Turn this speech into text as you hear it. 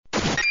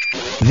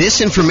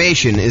This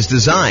information is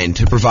designed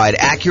to provide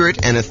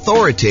accurate and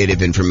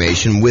authoritative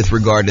information with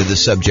regard to the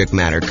subject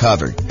matter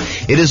covered.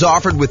 It is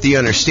offered with the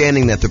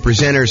understanding that the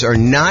presenters are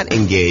not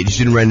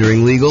engaged in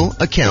rendering legal,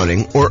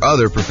 accounting, or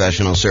other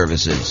professional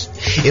services.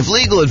 If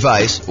legal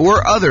advice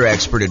or other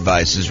expert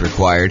advice is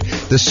required,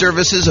 the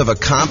services of a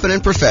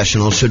competent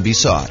professional should be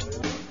sought.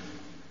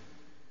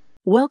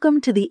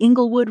 Welcome to the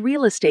Inglewood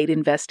Real Estate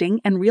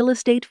Investing and Real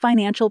Estate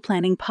Financial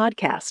Planning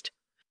Podcast.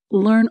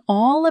 Learn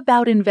all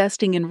about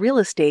investing in real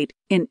estate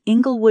in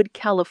Inglewood,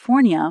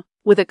 California,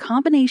 with a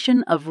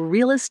combination of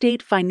real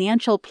estate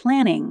financial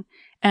planning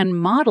and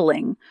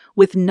modeling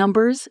with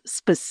numbers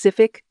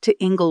specific to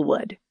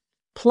Inglewood,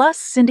 plus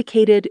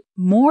syndicated,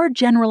 more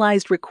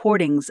generalized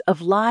recordings of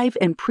live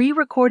and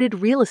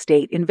pre-recorded real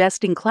estate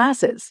investing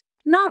classes,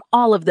 not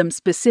all of them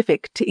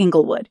specific to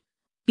Inglewood.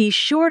 Be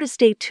sure to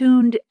stay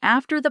tuned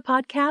after the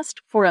podcast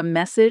for a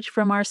message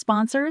from our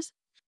sponsors.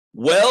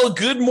 Well,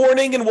 good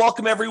morning and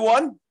welcome,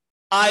 everyone.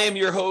 I am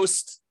your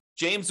host,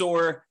 James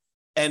Orr,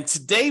 and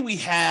today we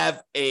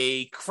have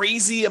a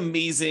crazy,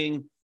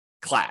 amazing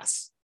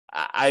class.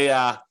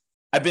 I've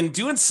been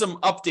doing some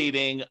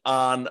updating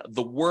on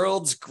the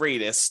world's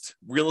greatest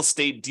real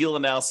estate deal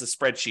analysis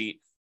spreadsheet,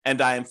 and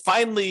I am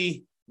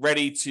finally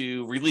ready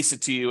to release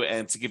it to you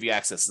and to give you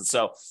access. And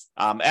so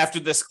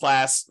after this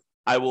class,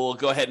 I will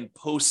go ahead and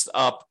post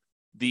up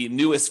the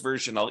newest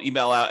version. I'll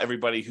email out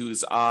everybody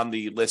who's on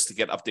the list to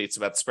get updates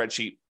about the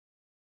spreadsheet,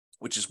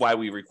 which is why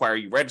we require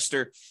you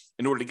register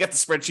in order to get the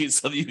spreadsheet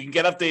so that you can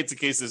get updates in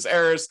case there's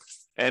errors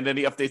and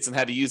any updates on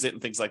how to use it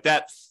and things like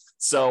that.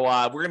 So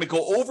we're going to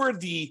go over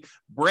the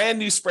brand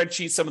new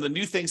spreadsheet, some of the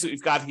new things that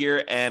we've got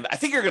here, and I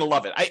think you're going to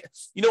love it.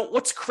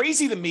 What's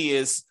crazy to me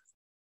is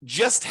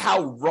just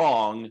how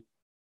wrong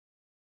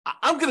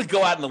I'm going to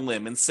go out on a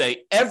limb and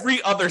say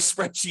every other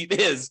spreadsheet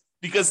is,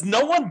 because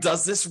no one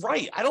does this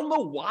right. I don't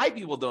know why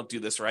people don't do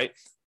this right,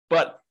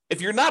 but if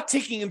you're not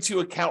taking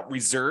into account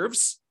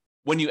reserves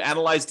when you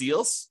analyze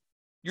deals,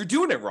 you're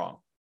doing it wrong,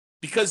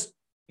 because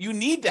you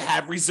need to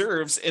have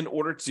reserves in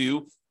order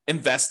to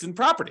invest in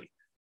property.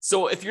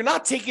 So if you're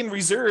not taking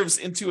reserves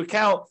into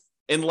account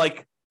in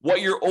like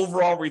what your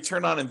overall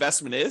return on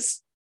investment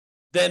is,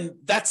 then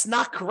that's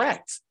not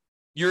correct.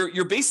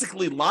 You're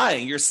basically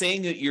lying. You're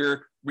saying that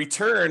your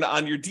return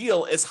on your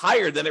deal is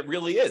higher than it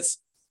really is,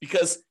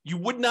 because you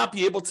would not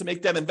be able to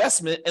make that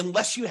investment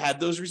unless you had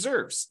those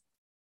reserves.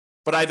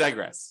 But I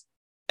digress.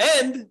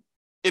 And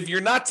if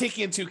you're not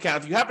taking into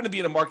account, if you happen to be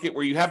in a market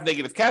where you have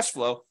negative cash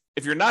flow,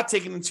 if you're not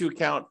taking into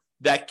account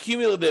that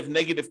cumulative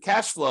negative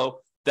cash flow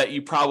that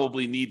you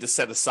probably need to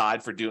set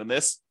aside for doing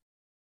this,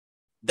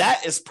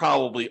 that is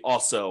probably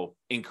also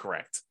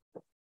incorrect.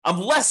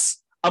 I'm less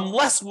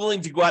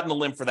willing to go out on a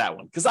limb for that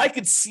one, because I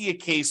could see a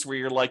case where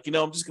you're like,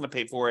 I'm just going to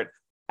pay for it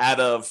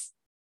out of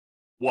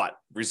what?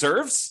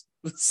 Reserves?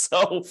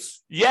 So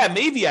yeah,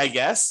 maybe, I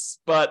guess,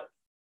 but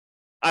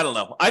I don't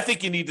know. I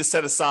think you need to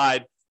set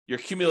aside your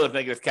cumulative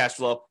negative cash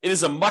flow. It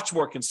is a much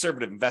more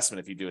conservative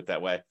investment if you do it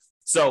that way.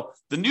 So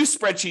the new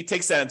spreadsheet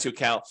takes that into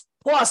account.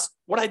 Plus,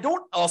 what I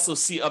don't also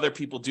see other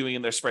people doing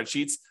in their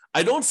spreadsheets,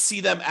 I don't see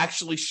them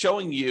actually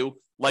showing you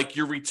like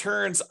your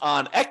returns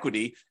on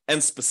equity,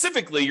 and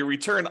specifically your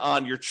return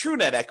on your true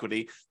net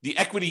equity, the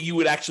equity you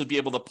would actually be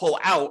able to pull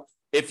out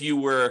if you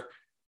were,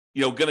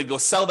 going to go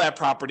sell that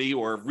property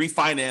or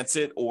refinance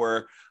it,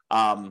 or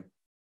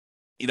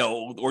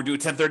or do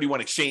a 1031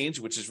 exchange,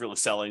 which is really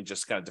selling,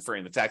 just kind of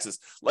deferring the taxes.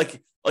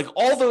 Like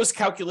all those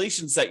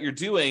calculations that you're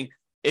doing,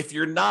 if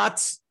you're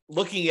not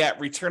looking at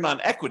return on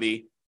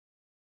equity,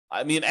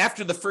 I mean,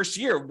 after the first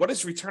year, what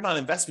does return on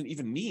investment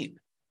even mean?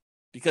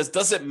 Because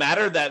does it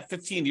matter that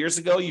 15 years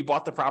ago you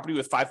bought the property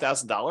with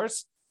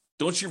 $5,000?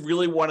 Don't you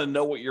really want to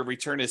know what your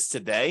return is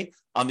today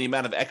on the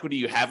amount of equity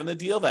you have in the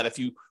deal, that if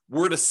you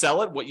were to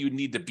sell it, what you would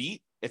need to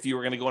beat if you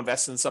were going to go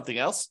invest in something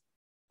else?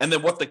 And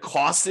then what the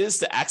cost is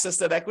to access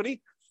that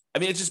equity? I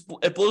mean,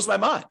 it blows my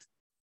mind.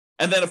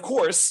 And then, of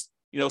course,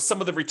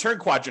 some of the return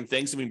quadrant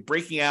things,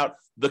 breaking out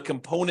the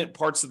component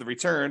parts of the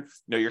return,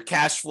 your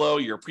cash flow,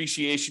 your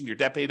appreciation, your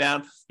debt pay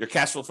down, your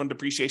cash flow from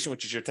depreciation,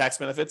 which is your tax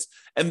benefits.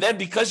 And then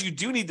because you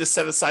do need to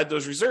set aside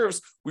those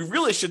reserves, we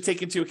really should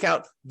take into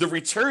account the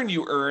return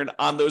you earn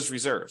on those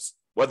reserves,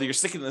 whether you're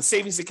sticking in a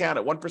savings account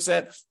at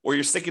 1% or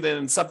you're sticking it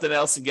in something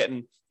else and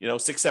getting,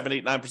 6, 7,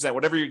 8, 9%,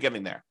 whatever you're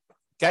getting there.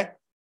 Okay.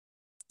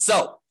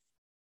 So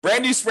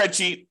brand new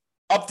spreadsheet,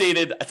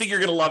 updated. I think you're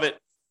going to love it.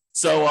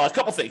 So a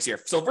couple things here.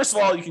 So first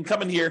of all, you can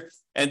come in here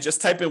and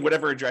just type in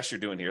whatever address you're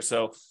doing here.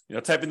 So,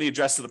 type in the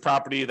address of the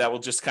property. That will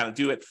just kind of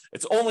do it.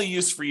 It's only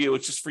used for you.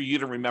 It's just for you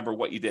to remember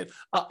what you did.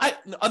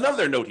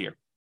 Another note here.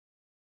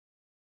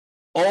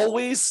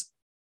 Always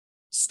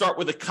start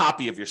with a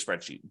copy of your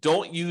spreadsheet.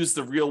 Don't use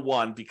the real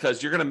one,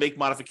 because you're going to make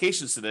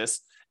modifications to this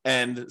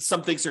and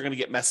some things are going to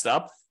get messed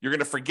up. You're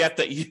going to forget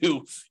that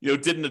you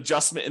did an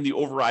adjustment in the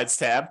overrides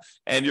tab,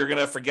 and you're going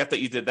to forget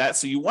that you did that.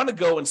 So you want to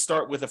go and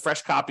start with a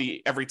fresh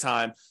copy every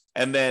time,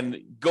 and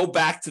then go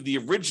back to the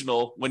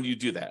original when you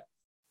do that.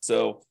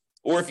 So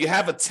Or if you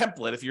have a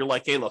template, if you're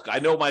like, hey, look, I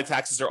know my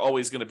taxes are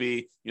always going to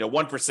be,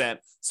 1%.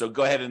 So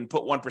go ahead and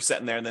put 1%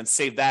 in there and then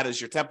save that as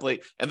your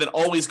template. And then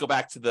always go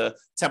back to the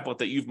template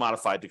that you've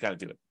modified to kind of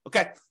do it.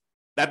 Okay.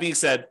 That being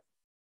said,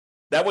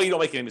 that way you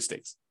don't make any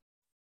mistakes.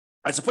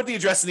 All right. So put the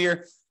address in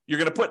here. You're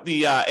going to put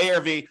the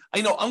ARV.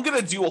 I'm going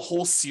to do a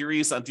whole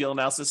series on deal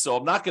analysis. So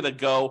I'm not going to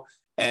go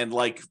and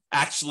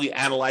actually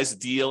analyze a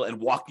deal and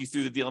walk you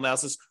through the deal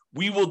analysis.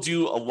 We will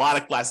do a lot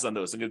of classes on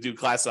those. I'm going to do a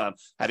class on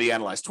how do you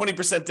analyze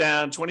 20%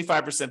 down,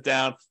 25%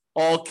 down,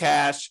 all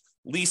cash,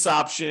 lease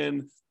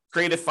option,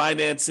 creative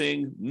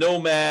financing,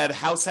 nomad,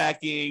 house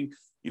hacking,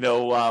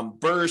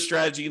 BRRRR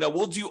strategy.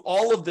 We'll do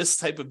all of this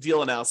type of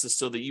deal analysis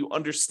so that you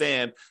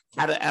understand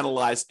how to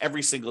analyze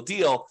every single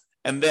deal.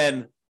 And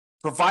then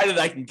provided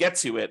I can get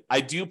to it,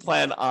 I do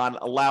plan on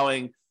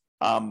allowing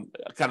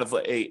kind of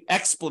a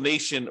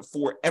explanation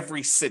for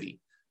every city.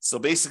 So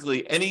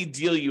basically any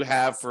deal you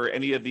have for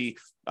any of the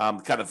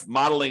kind of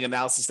modeling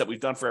analysis that we've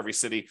done for every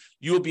city,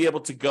 you will be able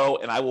to go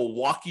and I will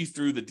walk you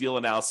through the deal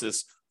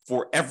analysis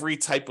for every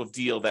type of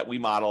deal that we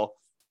model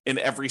in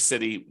every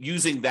city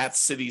using that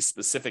city's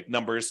specific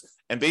numbers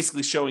and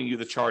basically showing you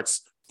the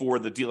charts for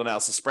the deal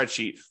analysis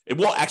spreadsheet. It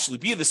won't actually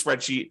be the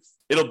spreadsheet.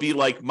 It'll be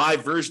like my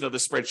version of the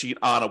spreadsheet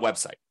on a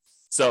website.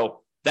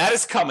 So that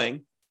is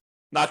coming.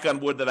 Knock on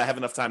wood that I have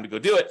enough time to go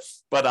do it,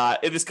 but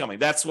it is coming.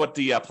 That's what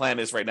the plan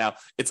is right now.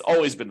 It's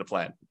always been the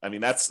plan. I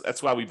mean,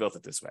 that's why we built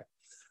it this way.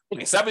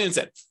 Okay, so that being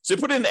said, so you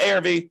put it in the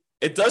ARV.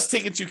 It does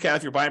take into account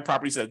if you're buying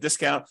properties at a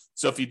discount.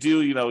 So if you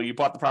do, you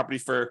bought the property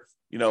for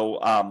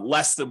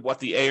less than what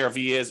the ARV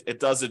is, it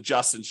does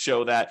adjust and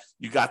show that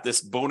you got this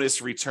bonus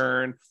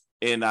return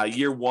in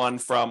year one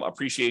from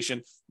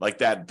appreciation, like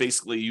that.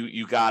 Basically,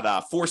 you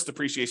got forced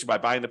appreciation by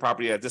buying the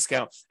property at a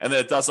discount, and then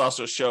it does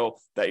also show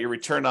that your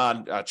return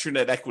on true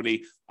net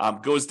equity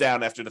goes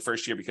down after the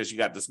first year because you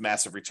got this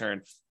massive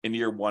return in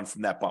year one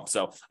from that bump.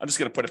 So I'm just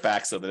going to put it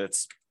back so that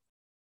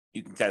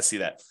you can kind of see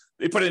that.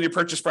 They put in your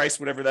purchase price,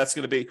 whatever that's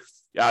going to be.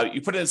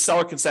 You put in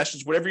seller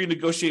concessions, whatever you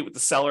negotiate with the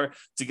seller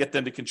to get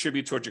them to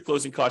contribute towards your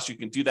closing costs, you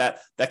can do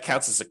that. That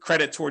counts as a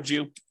credit towards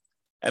you.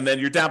 And then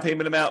your down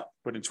payment amount,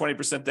 put in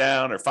 20%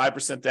 down or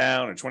 5%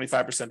 down or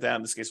 25% down.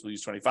 In this case, we'll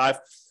use 25.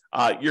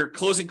 Your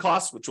closing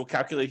costs, which we'll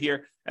calculate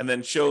here, and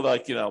then show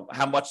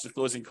how much the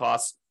closing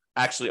costs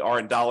actually are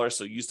in dollars.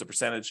 So use the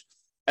percentage.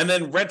 And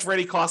then rent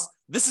ready costs.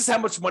 This is how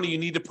much money you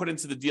need to put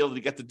into the deal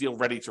to get the deal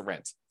ready to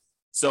rent.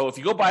 So if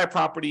you go buy a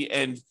property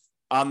and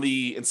on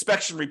the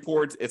inspection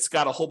report, it's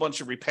got a whole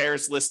bunch of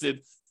repairs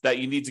listed that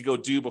you need to go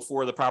do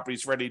before the property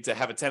is ready to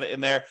have a tenant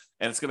in there,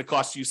 and it's going to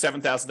cost you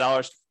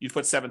 $7,000, you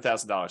put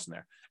 $7,000 in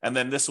there. And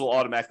then this will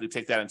automatically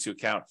take that into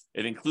account.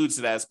 It includes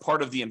it as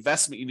part of the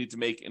investment you need to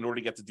make in order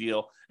to get the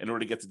deal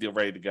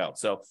ready to go.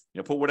 So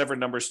put whatever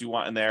numbers you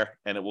want in there,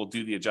 and it will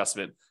do the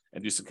adjustment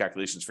and do some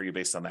calculations for you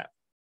based on that.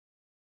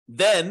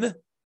 Then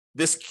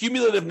this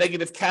cumulative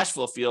negative cash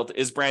flow field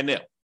is brand new.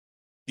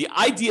 The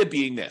idea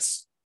being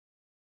this: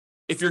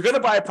 if you're going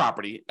to buy a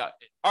property,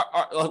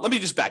 let me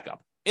just back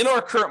up. In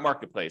our current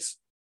marketplace,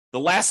 the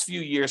last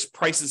few years,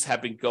 prices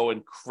have been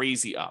going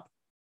crazy up,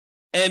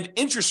 and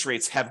interest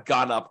rates have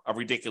gone up a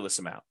ridiculous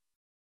amount.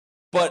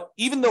 But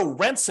even though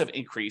rents have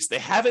increased, they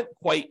haven't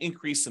quite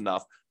increased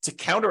enough to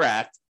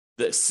counteract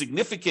the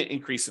significant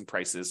increase in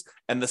prices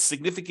and the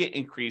significant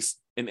increase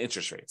in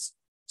interest rates.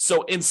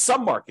 So in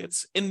some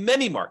markets, in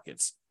many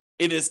markets,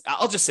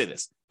 I'll just say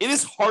this, it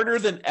is harder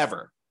than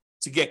ever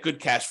to get good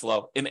cash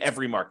flow in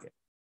every market.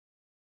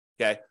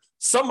 Okay.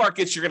 Some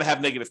markets, you're going to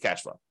have negative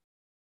cash flow,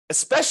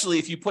 especially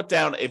if you put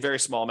down a very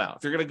small amount.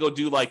 If you're going to go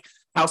do like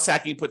house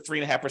hacking, put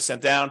 3.5%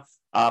 down,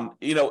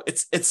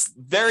 it's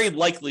very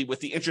likely with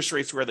the interest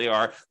rates where they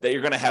are that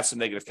you're going to have some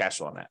negative cash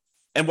flow on that.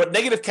 And what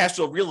negative cash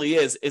flow really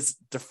is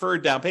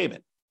deferred down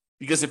payment.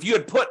 Because if you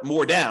had put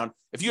more down,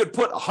 if you had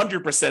put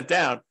 100%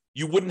 down,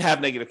 you wouldn't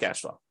have negative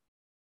cash flow,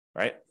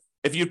 right?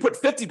 If you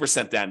put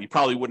 50% down, you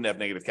probably wouldn't have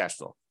negative cash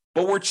flow.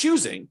 But we're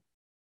choosing,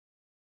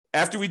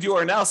 after we do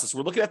our analysis,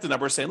 we're looking at the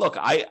numbers saying, look,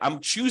 I'm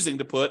choosing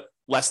to put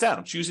less down.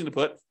 I'm choosing to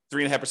put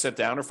 3.5%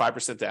 down or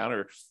 5% down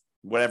or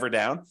whatever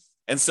down.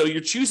 And so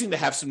you're choosing to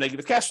have some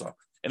negative cash flow.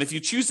 And if you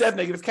choose to have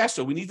negative cash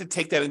flow, we need to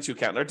take that into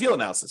account in our deal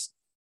analysis.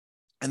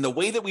 And the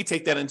way that we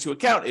take that into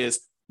account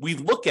is we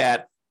look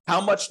at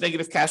how much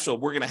negative cash flow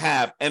we're going to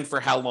have and for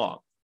how long.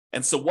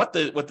 And so what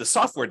the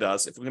software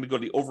does, if we're going to go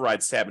to the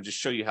overrides tab and just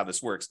show you how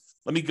this works,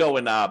 let me go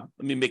and let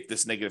me make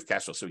this negative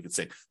cash flow so we can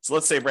see. So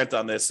let's say rent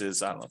on this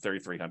is, I don't know,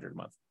 $3,300 a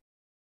month.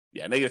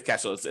 Yeah, negative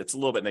cash flow, it's a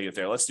little bit negative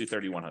there. Let's do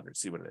 $3,100,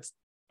 see what it is.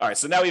 All right,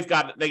 so now we've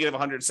got negative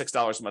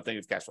 $106 a month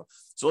negative cash flow.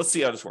 So let's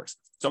see how this works.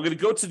 So I'm going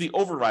to go to the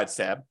overrides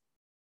tab.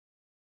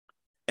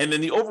 And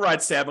in the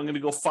overrides tab, I'm going to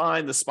go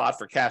find the spot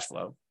for cash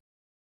flow,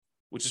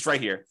 which is right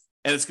here.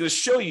 And it's going to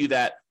show you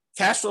that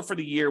cash flow for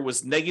the year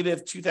was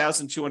negative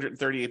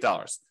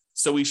 $2,238.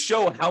 So we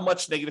show how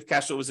much negative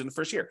cash flow was in the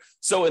first year.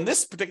 So in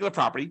this particular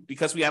property,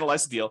 because we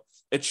analyzed the deal,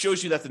 it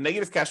shows you that the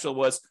negative cash flow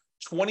was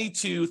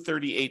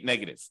 $2,238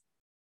 negative.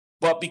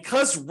 But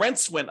because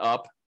rents went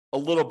up a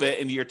little bit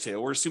in year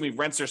two. We're assuming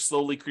rents are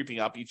slowly creeping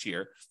up each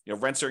year.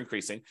 Rents are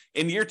increasing.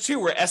 In year two,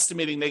 we're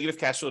estimating negative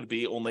cash flow to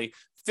be only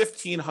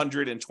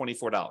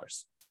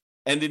 $1,524.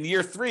 And in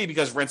year three,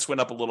 because rents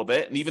went up a little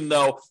bit, and even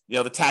though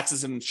the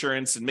taxes and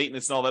insurance and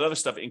maintenance and all that other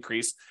stuff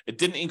increased, it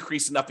didn't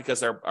increase enough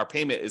because our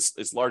payment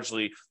is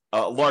largely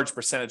a large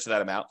percentage of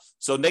that amount.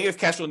 So negative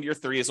cash flow in year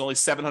three is only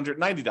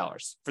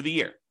 $790 for the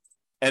year.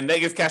 And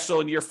negative cash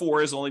flow in year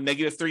four is only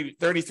negative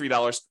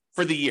 $33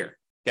 for the year.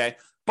 Okay.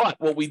 But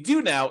what we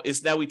do now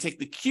is we take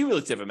the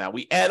cumulative amount.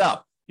 We add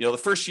up. The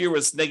first year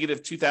was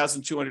negative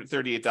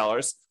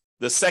 $2,238.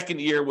 The second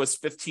year was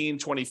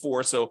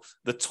 $1,524. So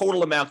the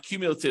total amount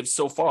cumulative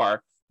so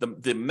far,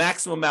 the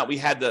maximum amount we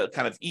had to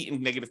kind of eat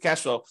in negative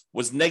cash flow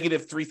was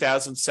negative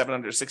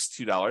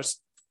 $3,762,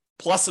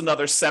 plus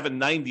another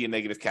 $790 in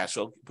negative cash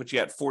flow, put you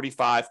at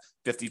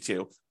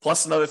 $4,552,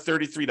 plus another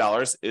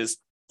 $33 is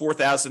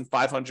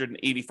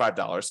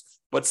 $4,585.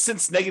 But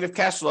since negative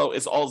cash flow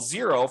is all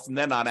zero from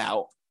then on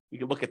out, we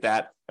can look at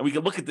that, and we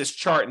can look at this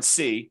chart and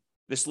see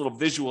this little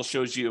visual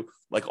shows you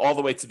like all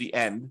the way to the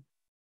end.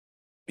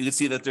 You can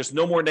see that there's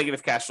no more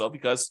negative cash flow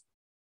because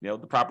the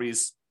property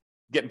is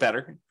getting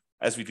better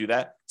as we do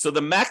that. So the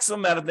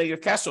maximum amount of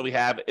negative cash flow we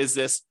have is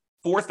this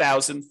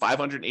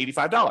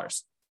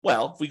 $4,585.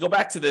 Well, if we go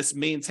back to this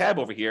main tab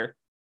over here,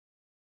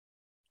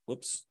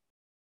 whoops.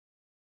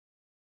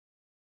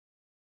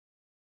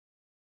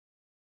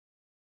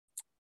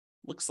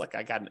 Looks like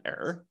I got an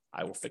error.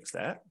 I will fix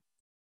that.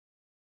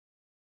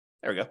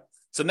 There we go.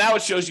 So now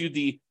it shows you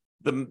the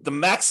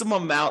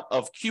maximum amount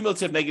of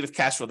cumulative negative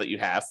cash flow that you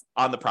have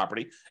on the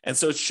property. And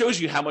so it shows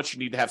you how much you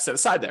need to have set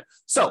aside there.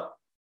 So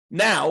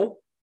now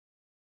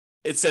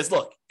it says,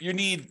 look, you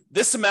need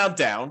this amount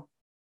down,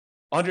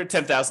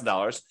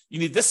 $110,000. You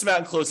need this amount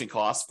in closing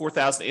costs,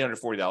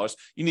 $4,840.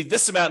 You need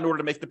this amount in order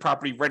to make the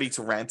property ready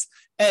to rent.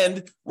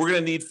 And we're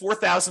going to need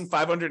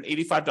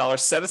 $4,585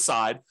 set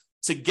aside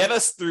to get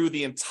us through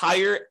the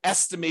entire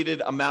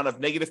estimated amount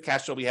of negative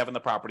cash flow we have in the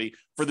property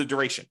for the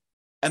duration.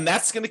 And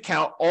that's going to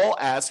count all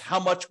as how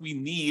much we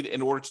need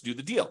in order to do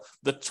the deal,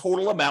 the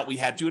total amount we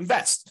had to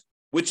invest,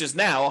 which is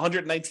now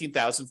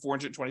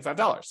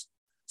 $119,425.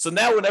 So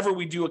now whenever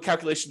we do a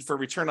calculation for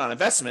return on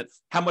investment,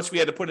 how much we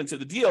had to put into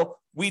the deal,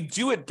 we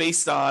do it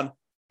based on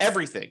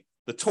everything,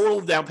 the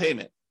total down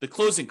payment, the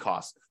closing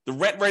costs, the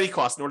rent ready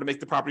costs in order to make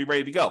the property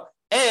ready to go,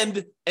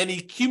 and any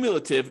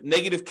cumulative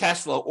negative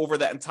cash flow over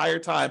that entire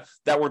time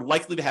that we're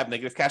likely to have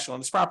negative cash flow on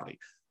this property.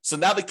 So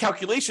now the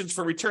calculations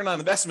for return on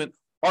investment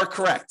are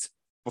correct.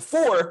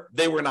 Before,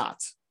 they were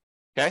not,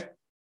 okay?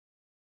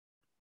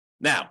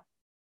 Now,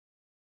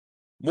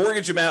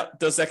 mortgage amount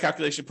does that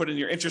calculation, put in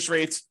your interest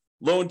rates,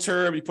 loan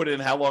term, you put in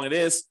how long it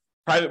is,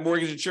 private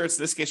mortgage insurance,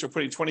 in this case, we're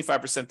putting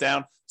 25%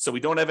 down, so we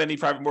don't have any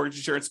private mortgage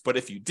insurance, but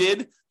if you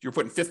did, you're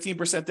putting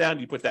 15% down,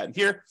 you put that in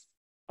here.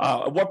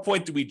 At what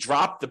point do we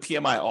drop the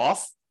PMI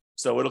off?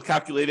 So it'll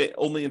calculate it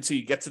only until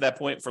you get to that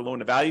point for loan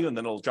to value, and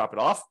then it'll drop it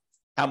off.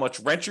 How much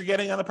rent you're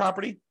getting on the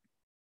property.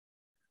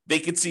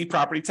 Vacancy,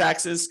 property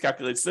taxes,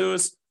 calculates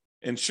those.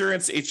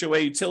 Insurance, HOA,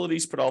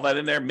 utilities, put all that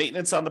in there.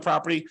 Maintenance on the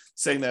property,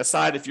 setting that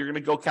aside. If you're going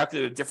to go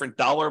calculate a different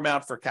dollar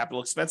amount for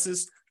capital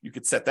expenses, you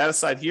could set that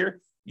aside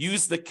here.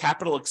 Use the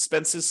capital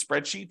expenses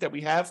spreadsheet that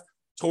we have,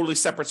 totally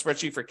separate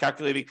spreadsheet for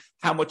calculating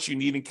how much you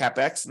need in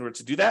CapEx in order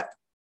to do that.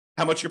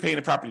 How much you're paying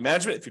in property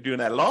management, if you're doing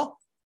that at all,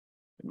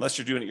 unless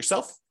you're doing it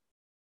yourself.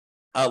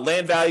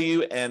 Land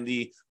value and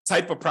the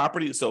type of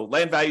property. So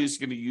land value is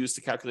going to be used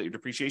to calculate your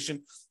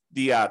depreciation.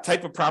 The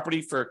type of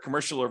property for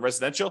commercial or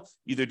residential,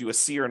 either do a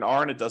C or an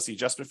R, and it does the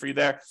adjustment for you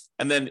there.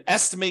 And then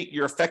estimate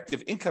your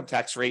effective income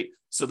tax rate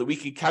so that we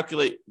can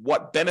calculate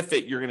what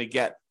benefit you're going to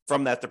get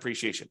from that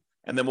depreciation.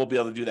 And then we'll be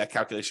able to do that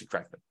calculation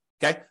correctly.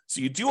 Okay, so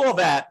you do all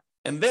that,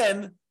 and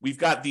then we've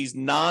got these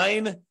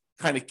 9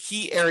 kind of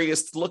key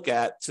areas to look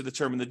at to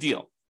determine the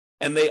deal.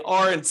 And they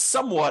are in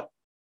somewhat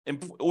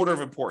order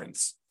of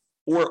importance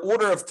or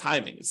order of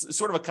timing. It's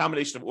sort of a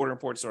combination of order of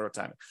importance and order of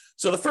timing.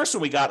 So the first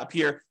one we got up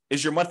here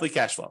is your monthly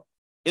cash flow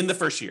in the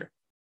first year.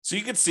 So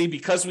you can see,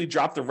 because we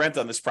dropped the rent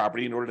on this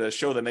property in order to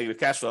show the negative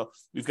cash flow,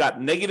 we've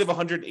got negative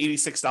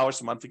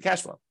 $186 a month in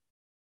cash flow.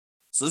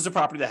 So this is a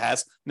property that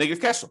has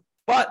negative cash flow,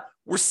 but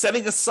we're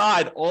setting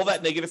aside all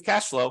that negative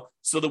cash flow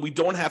so that we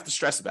don't have to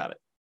stress about it.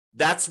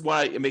 That's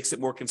why it makes it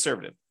more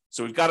conservative.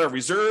 So we've got our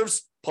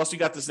reserves, plus we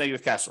got this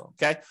negative cash flow,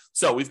 okay?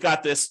 So we've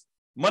got this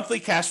monthly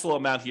cash flow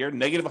amount here,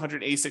 negative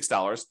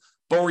 $186,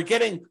 but we're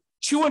getting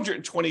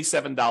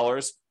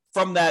 $227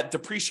 from that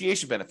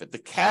depreciation benefit, the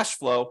cash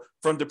flow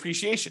from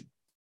depreciation,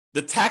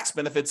 the tax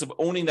benefits of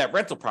owning that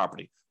rental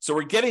property. So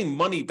we're getting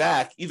money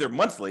back either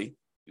monthly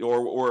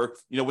or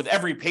with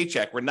every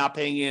paycheck. We're not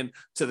paying in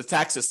to the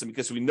tax system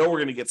because we know we're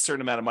going to get a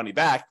certain amount of money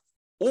back,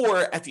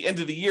 or at the end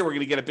of the year, we're going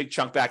to get a big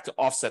chunk back to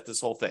offset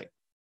this whole thing.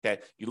 Okay,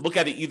 you look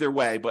at it either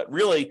way, but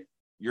really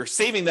you're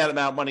saving that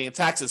amount of money in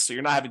taxes, so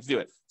you're not having to do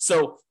it.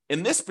 So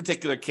in this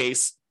particular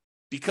case,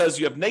 because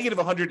you have negative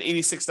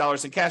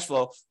 $186 in cash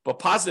flow, but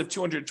positive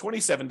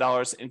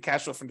 $227 in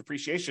cash flow from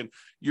depreciation,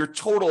 your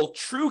total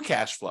true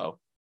cash flow,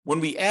 when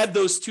we add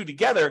those two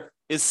together,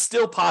 is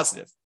still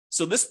positive.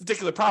 So this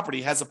particular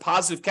property has a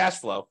positive cash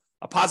flow,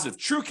 a positive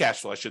true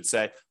cash flow, I should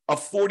say, of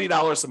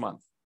 $40 a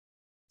month.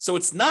 So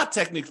it's not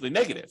technically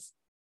negative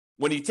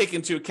when you take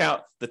into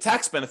account the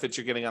tax benefits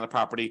you're getting on the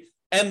property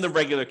and the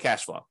regular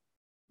cash flow.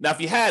 Now,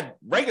 if you had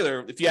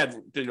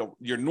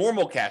your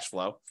normal cash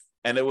flow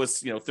and it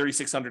was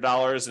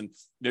 $3,600 and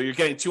you're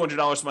getting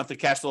 $200 a month of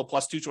cash flow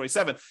plus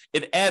 $227,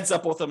 it adds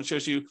up both of them and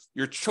shows you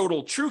your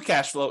total true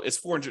cash flow is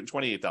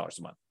 $428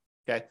 a month.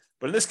 Okay,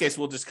 but in this case,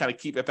 we'll just kind of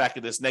keep it back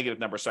at this negative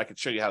number so I can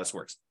show you how this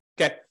works.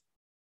 Okay,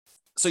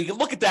 so you can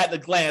look at that at a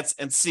glance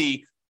and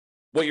see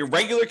what your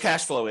regular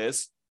cash flow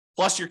is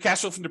plus your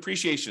cash flow from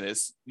depreciation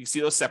is. You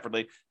see those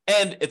separately,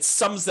 and it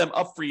sums them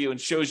up for you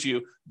and shows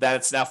you that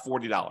it's now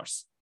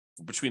 $40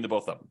 between the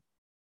both of them.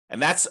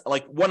 And that's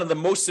like one of the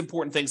most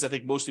important things I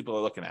think most people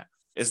are looking at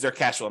is their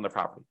cash flow on their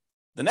property.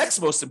 The next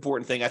most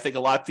important thing I think a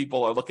lot of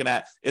people are looking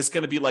at is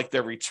going to be like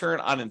their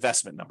return on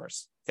investment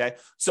numbers. Okay,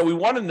 so we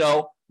want to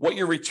know what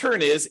your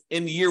return is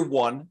in year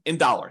one in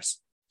dollars.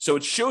 So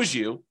it shows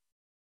you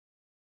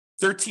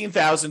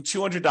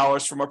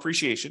 $13,200 from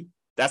appreciation.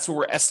 That's where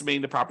we're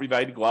estimating the property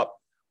value to go up.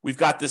 We've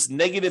got this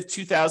negative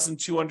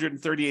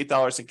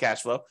 $2,238 in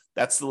cash flow.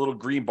 That's the little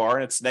green bar,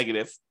 and it's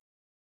negative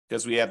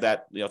because we have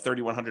that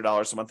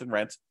 $3,100 a month in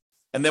rent.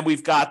 And then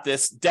we've got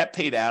this debt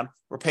pay down.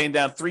 We're paying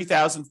down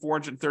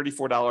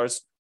 $3,434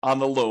 on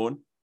the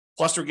loan,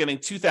 plus we're getting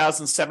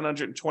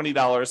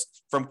 $2,720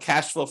 from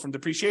cash flow from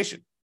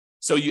depreciation.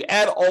 So you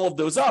add all of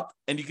those up,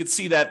 and you can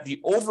see that the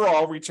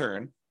overall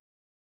return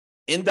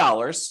in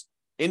dollars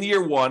in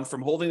year one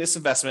from holding this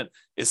investment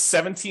is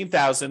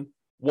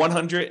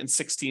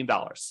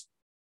 $17,116.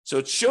 So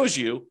it shows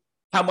you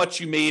how much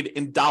you made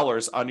in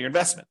dollars on your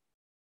investment.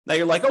 Now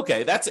you're like,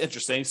 okay, that's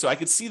interesting. So I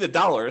can see the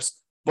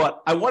dollars,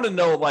 but I want to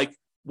know like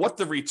what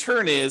the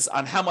return is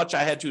on how much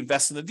I had to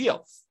invest in the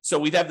deal. So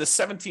we'd have the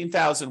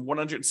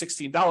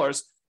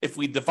 $17,116. If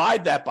we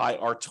divide that by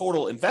our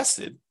total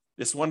invested,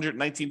 this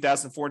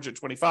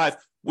 $119,425,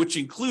 which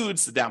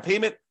includes the down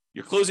payment,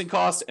 your closing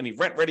costs, any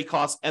rent-ready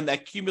costs, and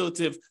that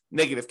cumulative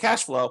negative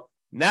cash flow,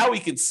 now we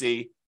can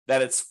see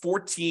that it's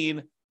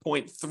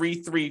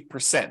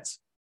 14.33%.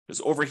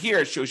 Because over here,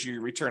 it shows you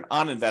your return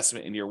on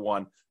investment in year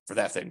one for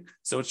that thing.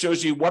 So it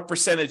shows you what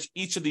percentage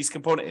each of these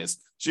component is.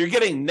 So you're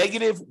getting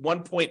negative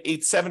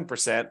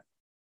 1.87%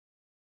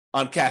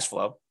 on cash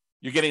flow.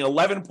 You're getting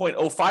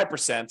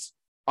 11.05%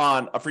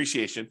 on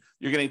appreciation.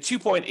 You're getting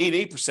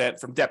 2.88%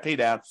 from debt pay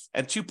down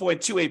and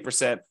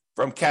 2.28%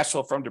 from cash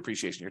flow from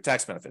depreciation, your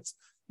tax benefits.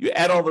 You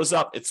add all those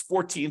up, it's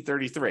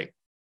 14.33.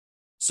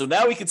 So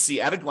now we can see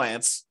at a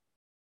glance,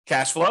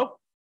 cash flow,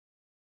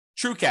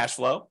 true cash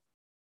flow,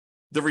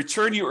 the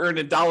return you earned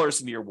in dollars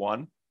in year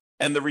one,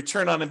 and the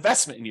return on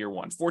investment in year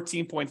one,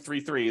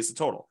 14.33 is the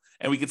total.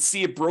 And we can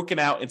see it broken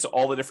out into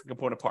all the different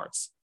component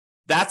parts.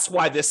 That's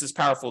why this is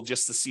powerful,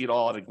 just to see it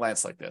all at a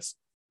glance like this.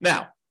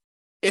 Now,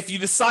 if you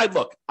decide,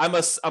 look, I'm a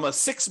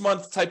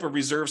 6-month type of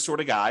reserve sort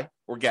of guy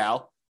or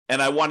gal,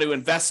 and I want to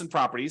invest in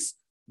properties,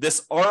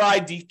 this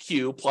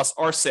RIDQ plus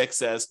R6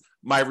 says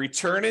my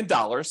return in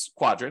dollars,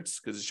 quadrants,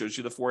 because it shows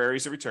you the 4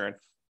 areas of return,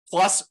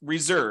 plus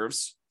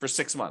reserves for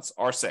 6 months,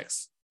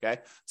 R6. Okay,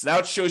 so now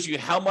it shows you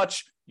how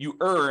much you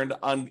earned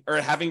on or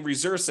having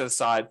reserves set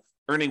aside,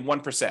 earning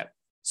 1%.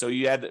 So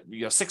you had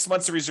 6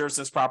 months of reserves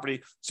in this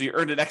property, so you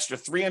earned an extra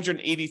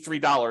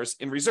 $383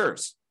 in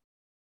reserves.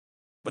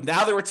 But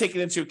now that we're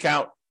taking into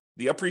account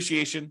the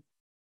appreciation,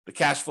 the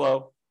cash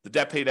flow, the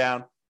debt pay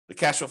down, the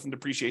cash flow from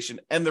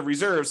depreciation, and the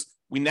reserves,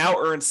 we now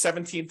earn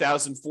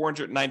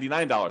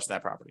 $17,499 in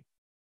that property.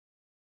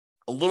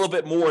 A little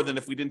bit more than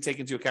if we didn't take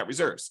into account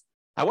reserves.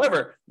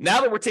 However, now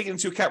that we're taking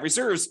into account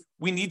reserves,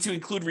 we need to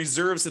include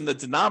reserves in the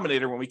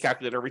denominator when we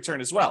calculate our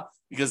return as well,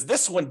 because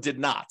this one did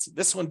not.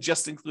 This one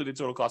just included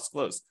total cost to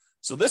close.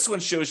 So this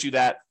one shows you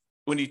that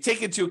when you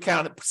take into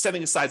account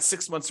setting aside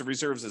 6 months of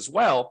reserves as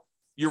well,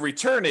 your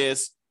return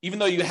is, even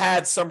though you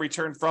had some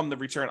return from the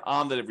return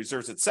on the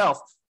reserves itself,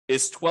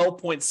 is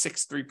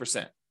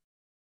 12.63%.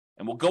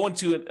 And we'll go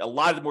into a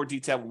lot more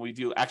detail when we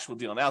do actual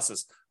deal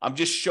analysis. I'm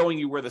just showing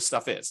you where this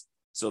stuff is.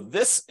 So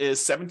this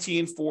is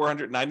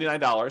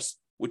 $17,499,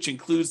 which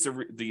includes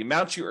the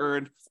amount you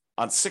earned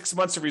on 6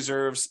 months of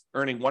reserves,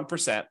 earning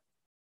 1%.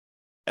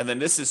 And then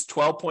this is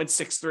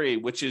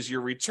 12.63, which is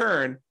your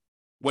return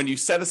when you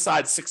set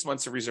aside 6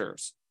 months of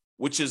reserves,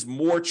 which is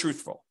more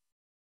truthful.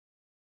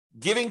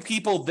 Giving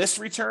people this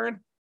return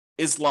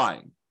is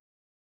lying,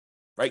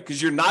 right?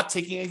 Because you're not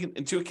taking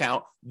into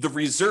account the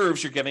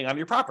reserves you're getting on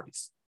your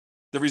properties.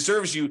 The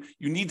reserves you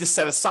need to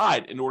set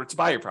aside in order to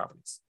buy your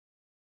properties.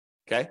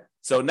 Okay?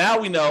 So now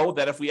we know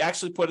that if we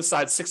actually put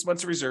aside 6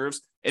 months of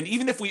reserves, and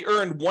even if we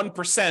earn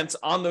 1%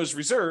 on those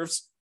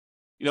reserves,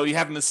 you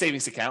have in the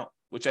savings account,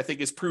 which I think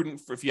is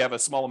prudent for if you have a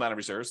small amount of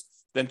reserves,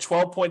 then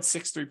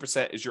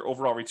 12.63% is your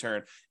overall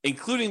return,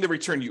 including the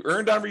return you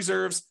earned on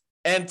reserves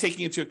and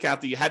taking into account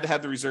that you had to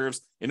have the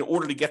reserves in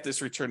order to get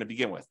this return to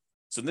begin with.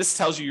 So this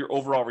tells you your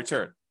overall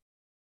return.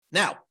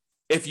 Now,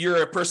 if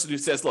you're a person who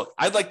says, look,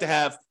 I'd like to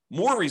have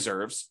more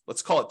reserves,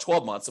 let's call it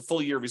 12 months, a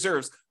full year of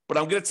reserves, but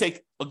I'm going to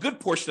take a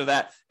good portion of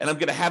that and I'm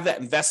going to have that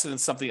invested in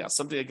something else,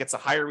 something that gets a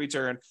higher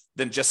return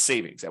than just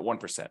savings at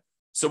 1%.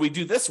 So we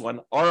do this one,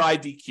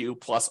 RIDQ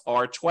plus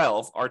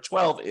R12.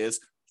 R12 is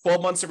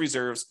 12 months of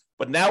reserves,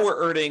 but now we're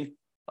earning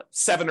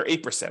 7 or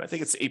 8%. I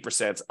think it's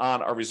 8%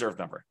 on our reserve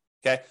number.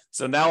 Okay.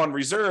 So now on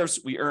reserves,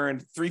 we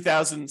earned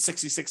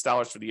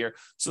 $3,066 for the year.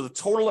 So the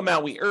total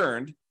amount we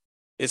earned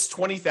is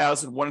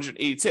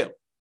 $20,182.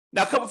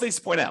 Now, a couple of things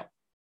to point out.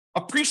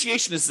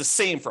 Appreciation is the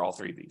same for all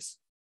three of these.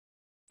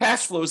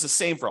 Cash flow is the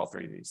same for all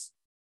three of these.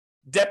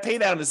 Debt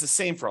paydown is the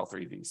same for all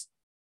three of these.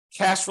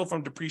 Cash flow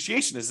from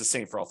depreciation is the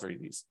same for all three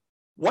of these.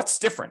 What's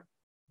different?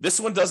 This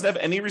one doesn't have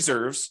any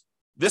reserves.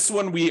 This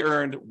one, we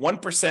earned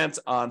 1%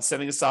 on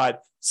setting aside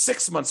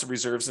 6 months of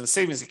reserves in a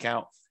savings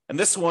account. And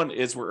this one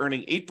is we're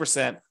earning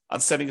 8% on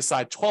setting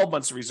aside 12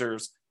 months of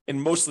reserves in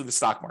mostly the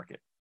stock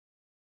market.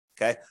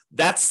 Okay,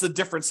 that's the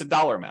difference in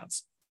dollar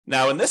amounts.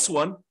 Now, in this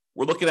one,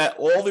 we're looking at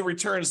all the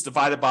returns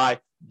divided by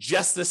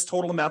just this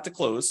total amount to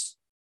close.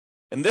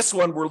 In this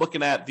one, we're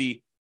looking at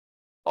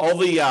all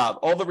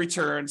the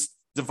returns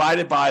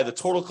divided by the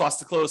total cost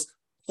to close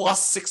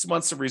plus 6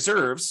 months of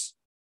reserves.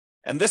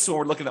 And this one,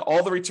 we're looking at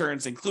all the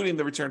returns, including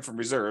the return from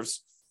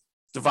reserves,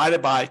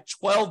 divided by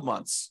 12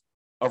 months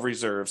of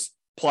reserves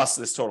plus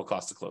this total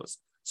cost to close.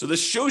 So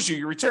this shows you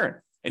your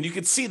return. And you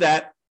can see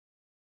that,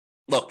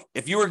 look,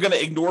 if you were going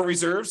to ignore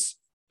reserves,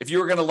 if you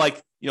were going to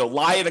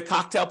lie at a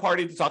cocktail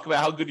party to talk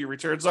about how good your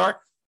returns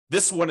are,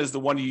 this one is the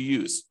one you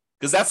use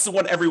because that's the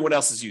one everyone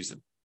else is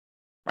using,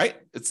 right?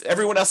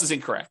 Everyone else is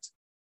incorrect.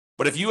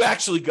 But if you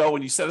actually go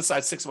and you set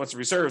aside 6 months of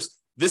reserves,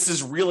 this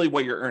is really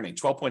what you're earning,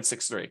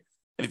 12.63.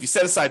 And if you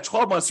set aside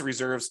 12 months of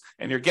reserves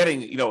and you're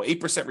getting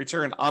 8%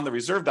 return on the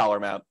reserve dollar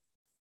amount,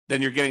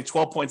 then you're getting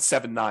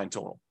 12.79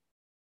 total.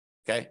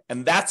 Okay.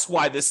 And that's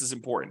why this is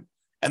important.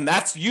 And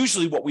that's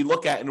usually what we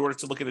look at in order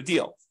to look at a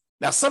deal.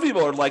 Now, some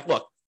people are like,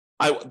 look,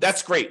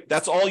 that's great.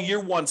 That's all year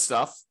one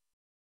stuff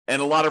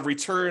and a lot of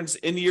returns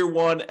in year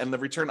one and the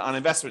return on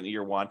investment in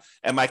year one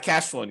and my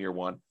cash flow in year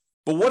one.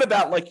 But what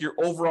about like your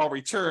overall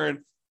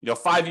return,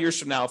 5 years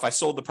from now, if I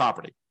sold the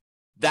property?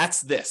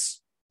 That's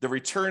the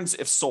returns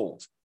if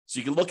sold. So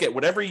you can look at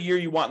whatever year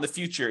you want in the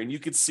future and you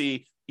could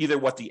see either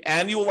what the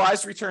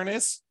annualized return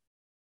is,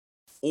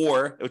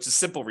 or which is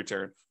simple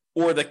return,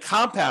 or the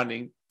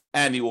compounding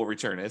annual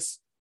return is,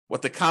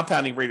 what the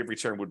compounding rate of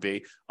return would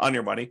be on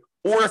your money.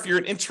 Or if you're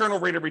an internal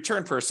rate of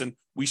return person,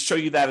 we show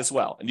you that as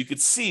well. And you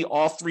could see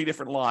all three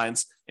different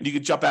lines and you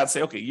could jump out and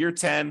say, okay, year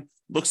 10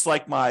 looks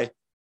like my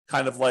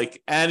kind of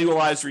like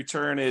annualized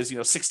return is,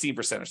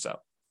 16% or so.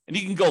 And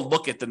you can go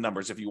look at the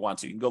numbers if you want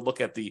to. You can go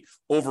look at the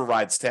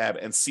overrides tab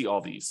and see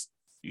all these.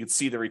 You can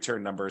see the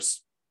return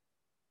numbers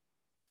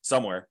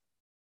somewhere.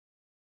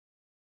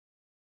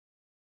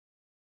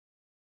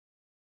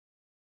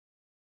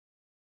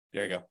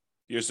 There you go.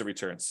 Here's the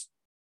returns.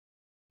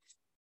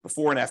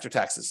 Before and after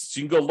taxes.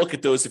 So you can go look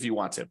at those if you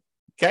want to.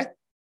 Okay?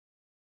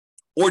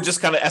 Or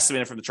just kind of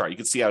estimate it from the chart. You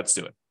can see how it's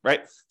doing,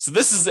 right? So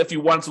this is if you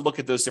wanted to look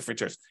at those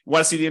different returns. You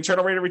want to see the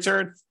internal rate of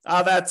return?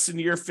 That's in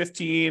year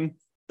 15.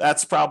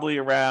 That's probably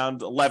around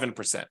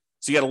 11%.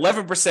 So you get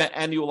 11%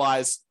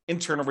 annualized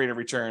internal rate of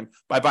return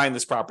by buying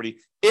this property.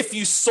 If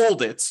you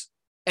sold it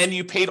and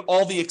you paid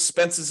all the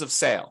expenses of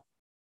sale,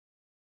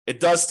 it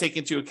does take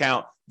into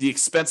account the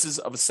expenses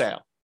of a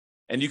sale.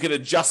 And you can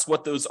adjust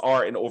what those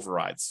are in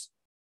overrides.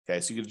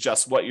 Okay, so you can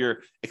adjust what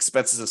your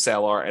expenses of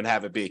sale are and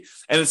have it be.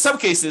 And in some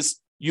cases,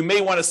 you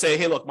may want to say,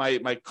 hey, look,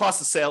 my costs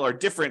of sale are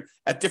different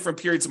at different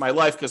periods of my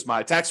life because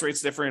my tax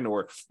rate's different,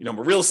 or I'm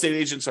a real estate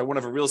agent, so I won't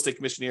have a real estate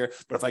commission here.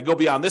 But if I go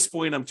beyond this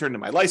point, I'm turning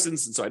my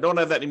license, and so I don't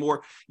have that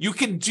anymore. You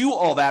can do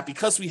all that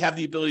because we have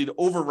the ability to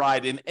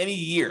override in any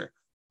year,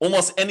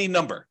 almost any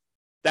number.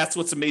 That's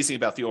what's amazing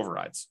about the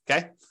overrides.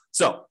 Okay,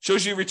 so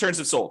shows you returns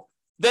if sold.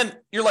 Then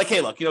you're like, hey,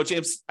 look,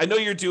 James, I know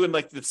you're doing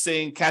like the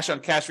saying cash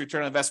on cash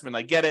return on investment.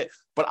 I get it,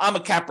 but I'm a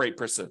cap rate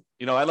person.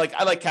 I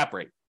like cap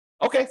rate.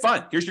 Okay,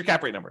 fine. Here's your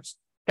cap rate numbers.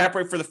 Cap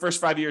rate for the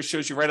first 5 years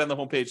shows you right on the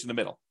homepage in the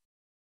middle,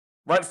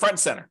 right front and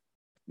center.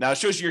 Now it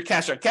shows you your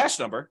cash on cash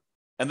number,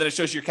 and then it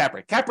shows you your cap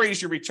rate. Cap rate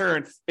is your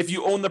return if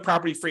you own the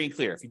property free and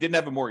clear, if you didn't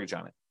have a mortgage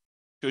on it.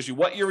 It shows you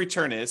what your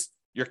return is,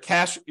 your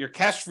cash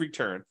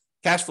return,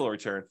 cash flow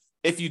return,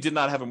 if you did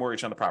not have a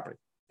mortgage on the property.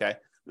 Okay.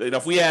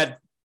 If we had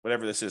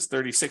whatever this is,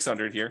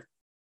 3,600 here,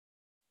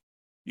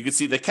 you can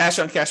see the cash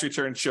on cash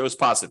return shows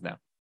positive now.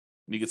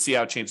 And you can see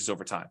how it changes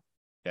over time.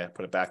 Okay,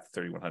 put it back to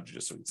 3,100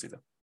 just so we can see that.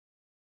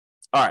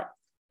 All right.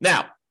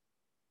 Now,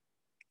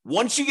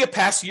 once you get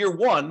past year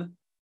one,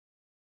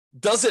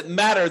 does it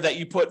matter that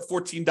you put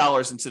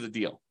 $14 into the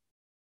deal?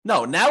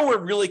 No, now we're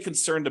really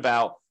concerned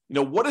about,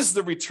 what is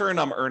the return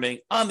I'm earning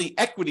on the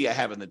equity I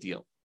have in the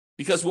deal?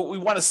 Because what we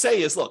want to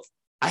say is, look,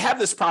 I have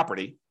this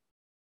property,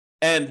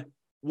 and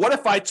what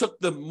if I took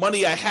the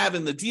money I have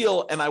in the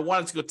deal and I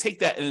wanted to go take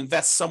that and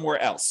invest somewhere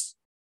else?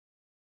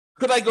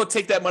 Could I go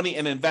take that money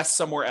and invest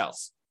somewhere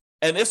else?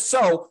 And if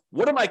so,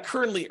 what am I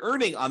currently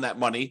earning on that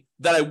money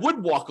that I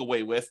would walk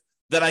away with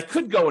that I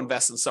could go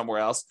invest in somewhere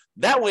else?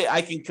 That way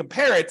I can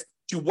compare it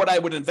to what I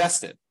would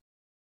invest in.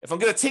 If I'm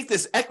going to take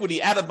this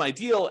equity out of my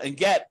deal and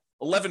get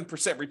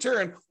 11%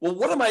 return. Well,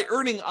 what am I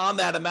earning on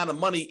that amount of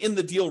money in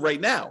the deal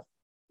right now?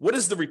 What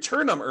is the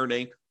return I'm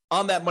earning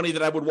on that money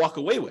that I would walk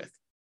away with?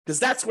 Because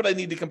that's what I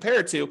need to compare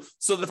it to,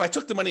 so that if I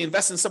took the money and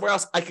invested in somewhere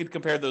else, I could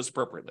compare those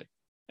appropriately.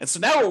 And so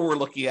now what we're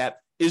looking at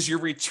is your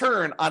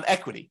return on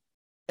equity.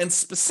 And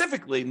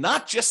specifically,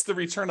 not just the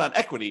return on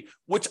equity,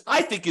 which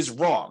I think is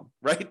wrong,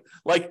 right?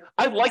 Like,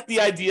 I like the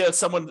idea of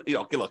someone,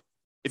 okay, look,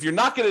 if you're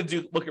not going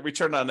to look at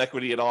return on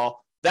equity at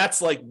all,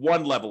 that's like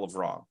one level of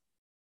wrong.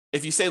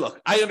 If you say,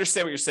 look, I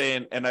understand what you're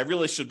saying, and I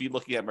really should be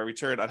looking at my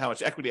return on how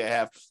much equity I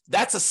have,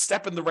 that's a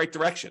step in the right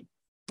direction.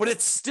 But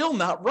it's still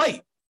not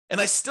right. And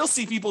I still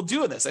see people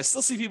doing this. I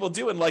still see people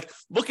doing, like,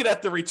 looking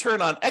at the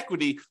return on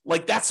equity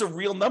like that's a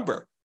real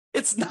number.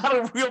 It's not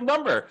a real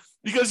number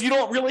because you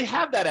don't really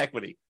have that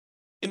equity.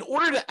 In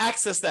order to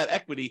access that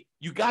equity,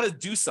 you got to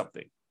do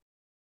something.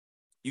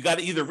 You got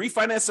to either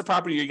refinance the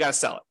property or you got to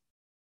sell it.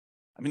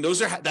 I mean,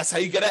 that's how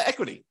you get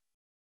equity.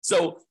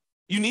 So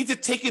you need to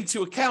take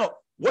into account,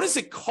 what does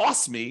it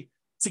cost me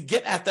to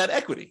get at that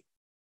equity?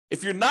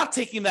 If you're not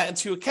taking that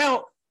into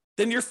account,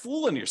 then you're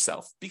fooling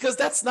yourself, because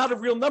that's not a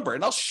real number.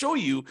 And I'll show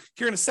you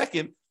here in a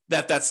second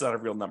that that's not a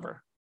real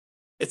number.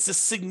 It's a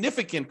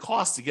significant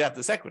cost to get at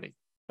this equity.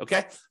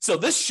 Okay. So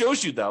this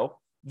shows you, though,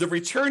 the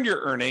return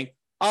you're earning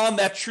on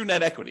that true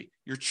net equity.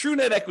 Your true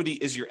net equity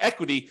is your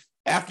equity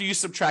after you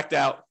subtract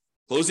out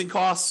closing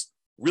costs,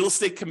 real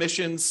estate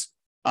commissions,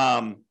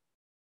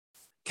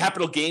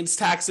 capital gains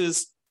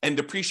taxes, and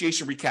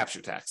depreciation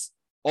recapture tax.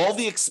 All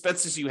the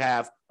expenses you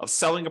have of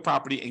selling a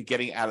property and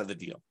getting out of the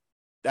deal.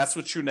 That's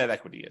what true net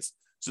equity is.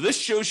 So this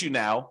shows you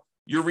now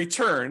your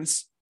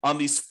returns on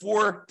these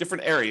 4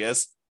 different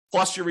areas,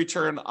 plus your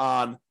return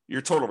on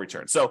your total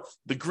return. So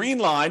the green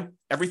line,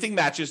 everything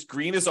matches.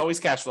 Green is always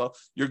cash flow.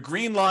 Your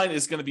green line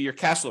is going to be your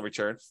cash flow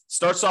return.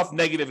 Starts off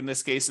negative in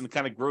this case and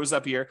kind of grows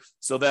up here,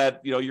 so that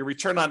your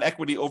return on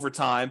equity over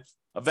time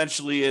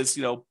eventually is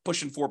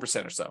pushing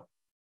 4% or so.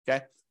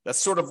 Okay, that's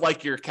sort of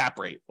like your cap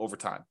rate over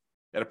time.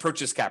 It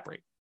approaches cap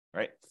rate,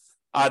 right?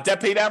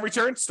 Debt pay down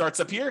return starts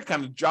up here,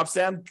 kind of drops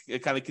down, it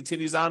kind of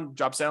continues on,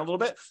 drops down a little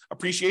bit.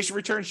 Appreciation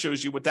return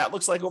shows you what that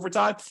looks like over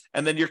time.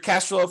 And then your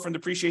cash flow from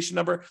depreciation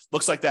number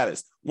looks like that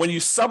is. When you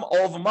sum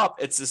all of them up,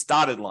 it's this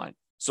dotted line.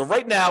 So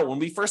right now, when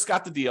we first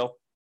got the deal,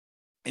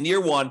 in year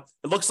 1,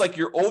 it looks like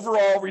your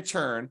overall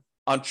return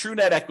on true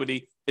net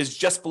equity is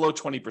just below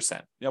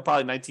 20%,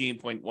 probably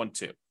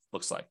 19.12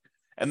 looks like.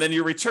 And then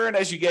your return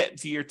as you get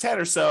to year 10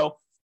 or so,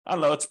 I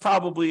don't know, it's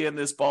probably in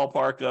this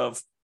ballpark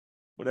of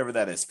whatever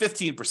that is,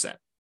 15%.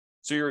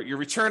 So your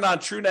return on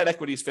true net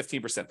equity is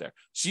 15% there.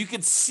 So you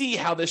can see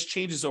how this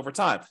changes over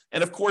time.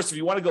 And of course, if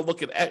you want to go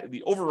look at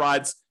the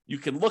overrides, you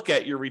can look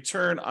at your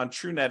return on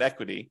true net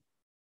equity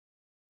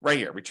right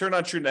here, return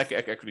on true net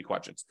equity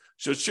quadrants.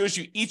 So it shows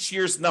you each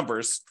year's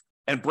numbers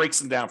and breaks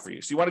them down for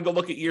you. So you want to go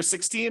look at year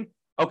 16?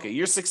 Okay,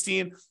 year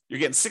 16, you're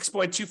getting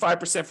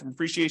 6.25% from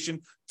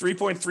appreciation,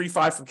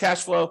 3.35 from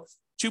cash flow,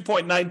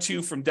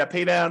 2.92 from debt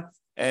pay down,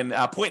 and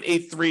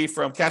 0.83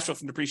 from cash flow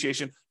from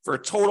depreciation, for a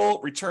total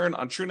return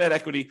on true net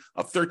equity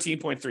of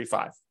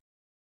 13.35.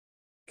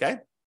 Okay?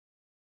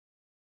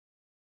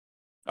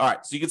 All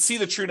right, so you can see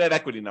the true net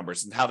equity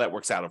numbers and how that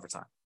works out over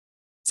time.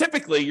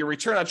 Typically, your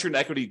return on true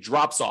net equity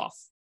drops off.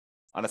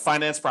 On a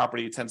finance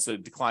property, it tends to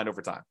decline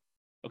over time.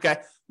 Okay?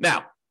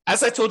 Now,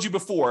 as I told you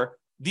before,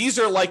 these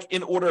are like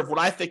in order of what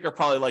I think are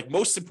probably like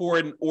most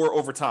important or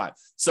over time.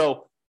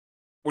 So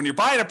when you're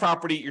buying a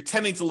property, you're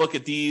tending to look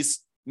at these,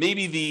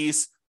 maybe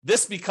these.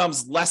 This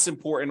becomes less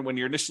important when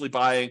you're initially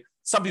buying.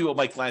 Some people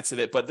might glance at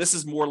it, but this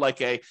is more like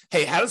hey,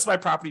 how does my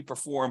property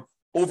perform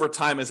over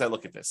time as I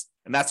look at this?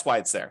 And that's why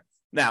it's there.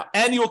 Now,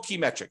 annual key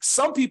metrics.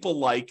 Some people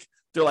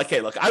they're like,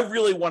 hey, look, I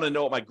really want to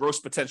know what my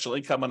gross potential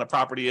income on a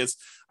property is.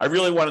 I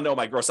really want to know what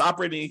my gross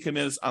operating income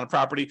is on a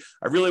property.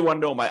 I really want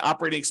to know what my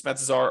operating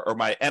expenses are, or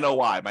my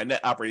NOI, my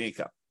net operating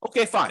income.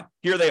 Okay, fine.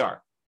 Here they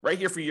are, right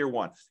here for year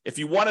 1. If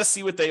you want to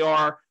see what they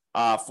are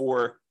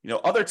for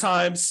other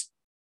times,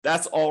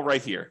 that's all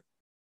right here.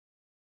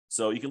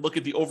 So you can look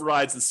at the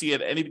overrides and see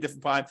it at any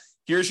different time.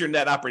 Here's your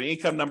net operating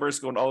income numbers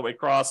going all the way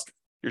across.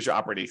 Here's your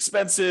operating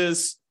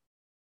expenses.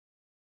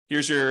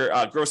 Here's your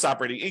gross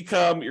operating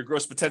income, your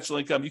gross potential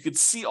income. You could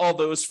see all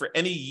those for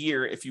any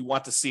year if you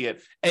want to see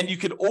it, and you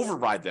can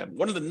override them.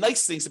 One of the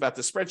nice things about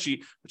the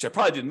spreadsheet, which I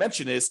probably didn't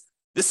mention, is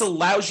this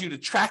allows you to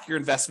track your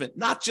investment,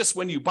 not just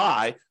when you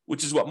buy,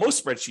 which is what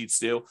most spreadsheets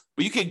do,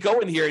 but you can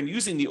go in here and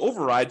using the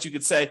overrides, you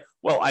could say,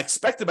 well, I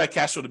expected my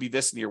cash flow to be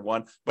this in year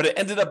 1, but it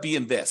ended up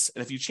being this.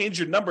 And if you change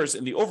your numbers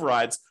in the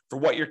overrides for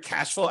what your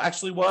cash flow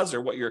actually was,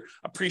 or what your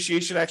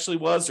appreciation actually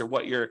was, or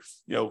what your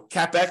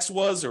CapEx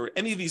was, or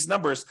any of these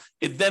numbers,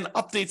 it then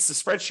updates the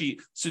spreadsheet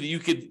so that you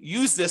could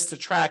use this to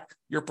track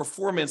your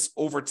performance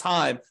over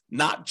time,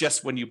 not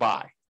just when you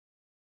buy.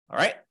 All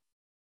right.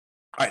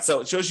 All right, so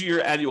it shows you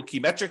your annual key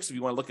metrics if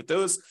you want to look at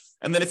those.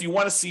 And then if you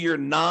want to see your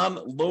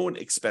non-loan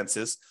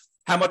expenses,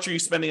 how much are you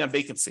spending on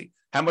vacancy?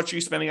 How much are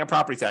you spending on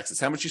property taxes?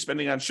 How much are you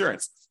spending on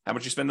insurance? How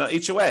much you spend on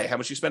HOA? How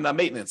much you spend on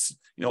maintenance?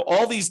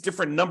 All these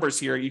different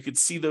numbers here, you could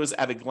see those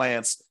at a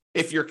glance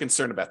if you're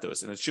concerned about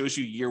those. And it shows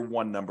you year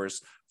one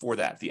numbers for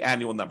that, the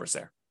annual numbers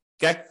there.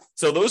 Okay.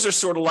 So those are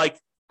sort of like,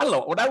 I don't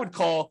know, what I would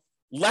call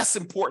less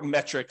important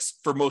metrics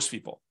for most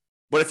people.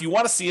 But if you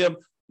want to see them,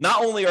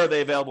 not only are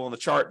they available in the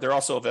chart, they're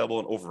also available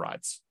in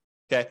overrides.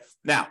 Okay.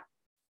 Now,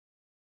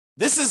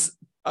 this is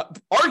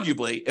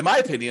arguably, in my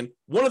opinion,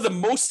 one of the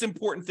most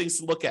important things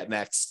to look at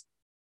next,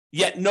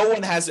 yet no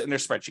one has it in their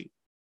spreadsheet.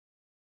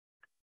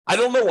 I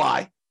don't know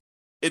why.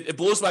 It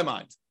blows my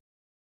mind.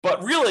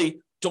 But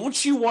really,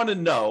 don't you want to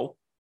know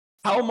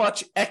how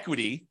much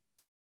equity,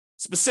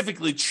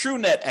 specifically true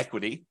net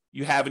equity,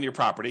 you have in your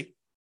property,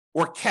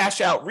 or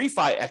cash out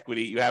refi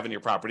equity you have in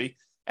your property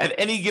at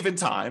any given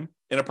time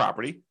in a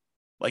property?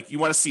 Like, you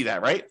want to see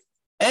that, right?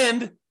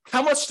 And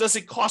how much does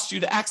it cost you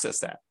to access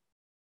that?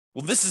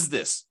 Well, this is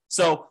this.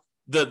 So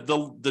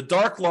the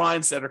dark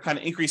lines that are kind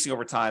of increasing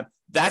over time,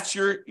 that's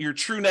your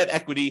true net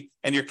equity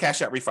and your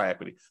cash out refi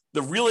equity.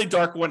 The really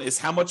dark one is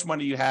how much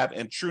money you have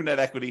in true net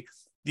equity,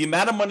 the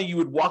amount of money you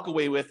would walk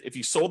away with if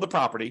you sold the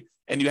property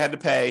and you had to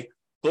pay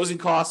closing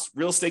costs,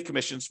 real estate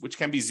commissions, which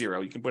can be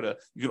zero. You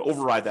can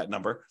override that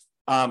number.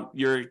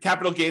 Your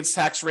capital gains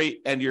tax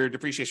rate and your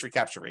depreciation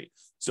recapture rate.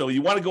 So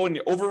you want to go in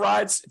your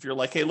overrides. If you're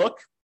like, hey, look,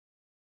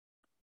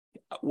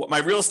 my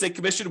real estate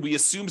commission, we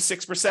assume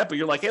 6%, but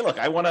you're like, hey, look,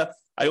 I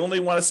only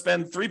want to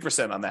spend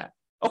 3% on that.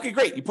 Okay,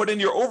 great. You put in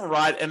your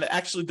override and it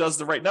actually does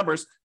the right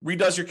numbers,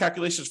 redoes your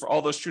calculations for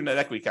all those true net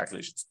equity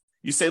calculations.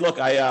 You say, look,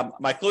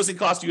 my closing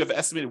costs, you have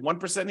estimated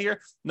 1%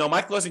 here. No,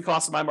 my closing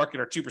costs in my market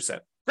are 2%.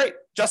 Great,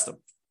 adjust them.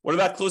 What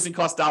about closing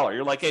cost dollar?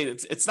 You're like, hey,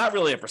 it's not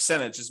really a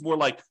percentage. It's more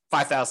like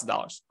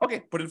 $5,000.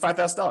 Okay, put in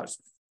 $5,000.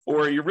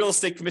 Or your real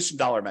estate commission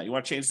dollar amount. You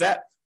want to change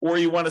that? Or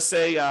you want to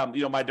say,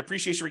 my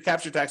depreciation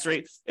recapture tax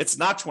rate, it's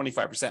not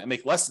 25%. I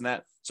make less than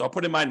that, so I'll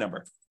put in my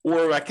number.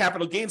 Or my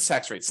capital gains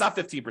tax rate, it's not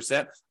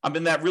 15%. I'm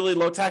in that really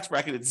low tax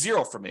bracket. It's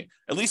zero for me,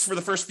 at least for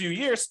the first few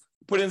years.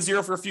 Put in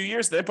zero for a few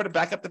years, then put it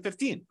back up to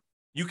 15.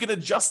 You can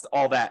adjust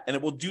all that, and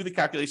it will do the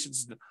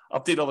calculations and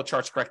update all the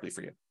charts correctly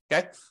for you.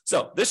 Okay,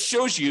 so this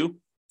shows you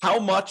how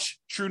much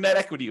true net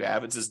equity you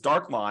have. It's this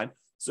dark line.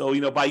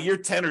 So, by year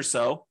 10 or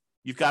so,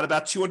 you've got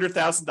about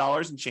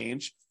 $200,000 in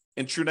change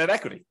in true net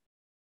equity.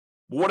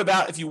 But what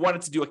about if you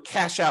wanted to do a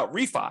cash out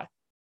refi?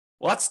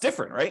 Well, that's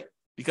different, right?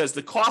 Because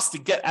the cost to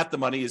get at the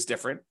money is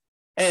different.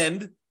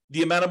 And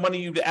the amount of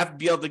money you have to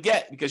be able to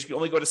get, because you can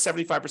only go to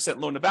 75%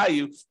 loan to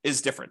value,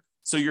 is different.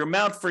 So your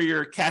amount for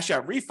your cash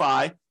out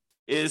refi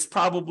is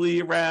probably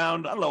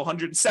around,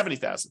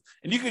 $170,000.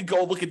 And you could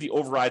go look at the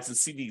overrides and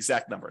see the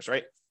exact numbers,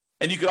 right?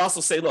 And you could also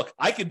say, look,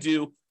 I don't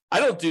do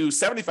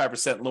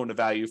 75% loan to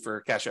value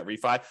for cash out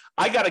refi.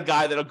 I got a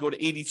guy that'll go to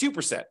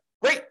 82%.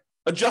 Great.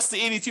 Adjust to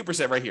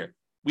 82% right here.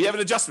 We have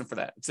an adjustment for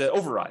that. It's an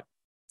override.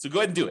 So go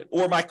ahead and do it.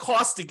 Or my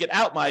cost to get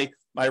out my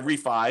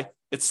refi,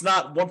 it's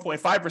not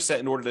 1.5%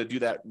 in order to do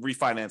that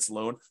refinance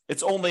loan.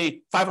 It's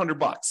only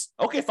 $500.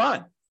 Okay,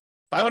 fine.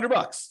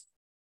 $500.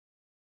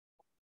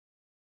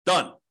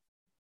 Done.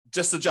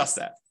 Just adjust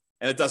that.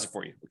 And it does it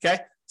for you. Okay.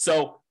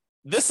 So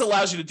this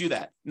allows you to do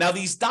that. Now,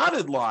 these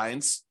dotted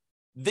lines,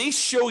 they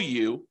show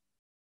you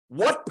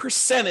what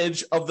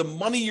percentage of the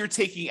money you're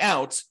taking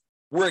out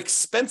were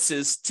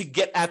expenses to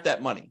get at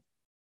that money.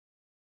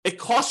 It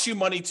costs you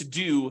money to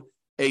do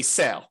a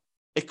sale.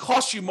 It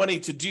costs you money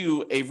to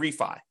do a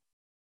refi.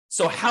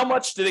 So how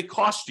much did it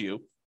cost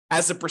you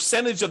as a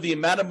percentage of the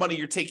amount of money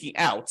you're taking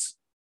out,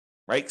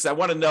 right? Because I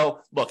want to know,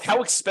 look,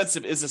 how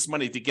expensive is this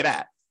money to get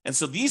at? And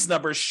so these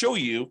numbers show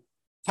you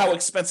how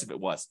expensive it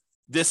was.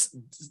 This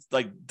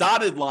like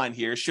dotted line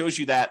here shows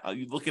you that,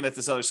 you're looking at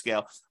this other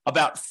scale,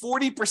 about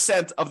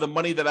 40% of the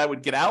money that I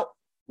would get out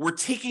were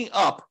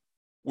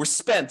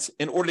spent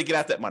in order to get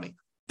at that money.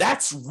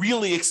 That's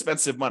really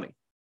expensive money.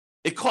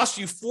 It costs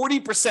you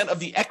 40% of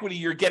the equity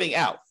you're getting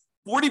out.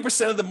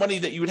 40% of the money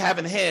that you would have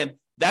in hand,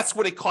 that's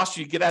what it costs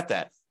you to get at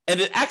that. And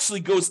it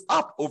actually goes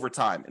up over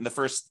time in the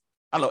first,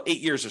 8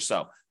 years or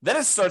so. Then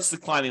it starts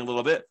declining a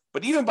little bit.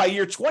 But even by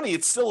year 20,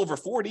 it's still over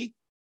 40. It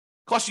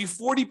costs you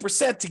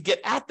 40% to get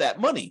at that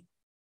money.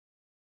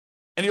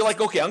 And you're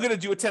like, okay, I'm going to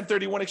do a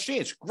 1031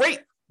 exchange.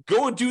 Great.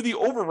 Go and do the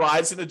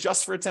overrides and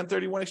adjust for a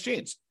 1031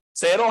 exchange.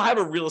 Say, I don't have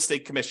a real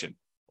estate commission.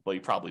 Well, you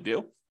probably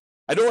do.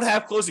 I don't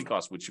have closing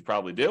costs, which you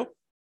probably do.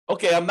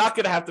 Okay, I'm not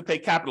going to have to pay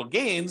capital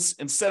gains.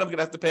 Instead, I'm going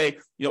to have to pay,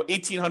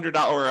 $1,800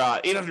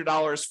 or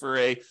 $800 for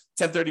a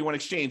 1031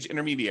 exchange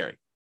intermediary.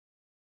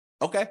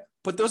 Okay,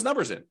 put those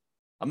numbers in.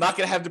 I'm not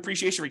going to have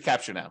depreciation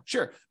recapture now.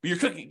 Sure, but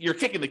you're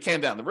kicking the can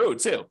down the road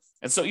too.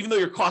 And so even though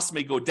your costs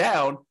may go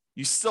down,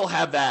 you still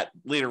have that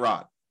later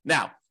on.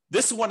 Now,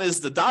 this one is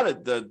the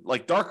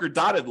darker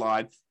dotted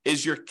line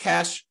is your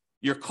cost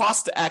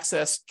to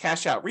access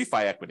cash out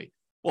refi equity.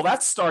 Well,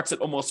 that starts at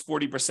almost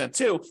 40%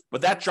 too,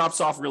 but that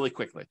drops off really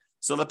quickly.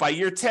 So that by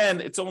year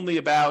 10, it's only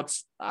about,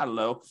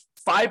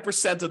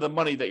 5% of the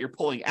money that you're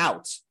pulling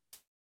out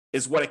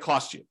is what it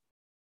costs you.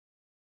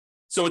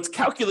 So it's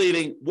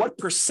calculating what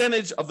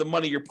percentage of the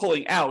money you're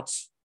pulling out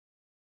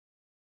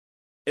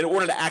in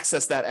order to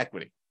access that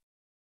equity.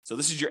 So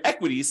this is your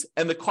equities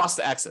and the cost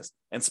to access,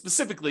 and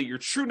specifically your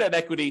true net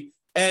equity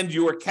and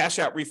your cash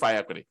out refi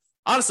equity.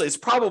 Honestly, it's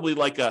probably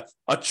like a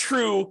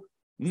true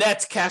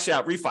net cash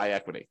out refi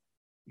equity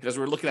because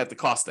we're looking at the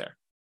cost there.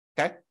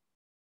 Okay.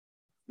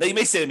 Now you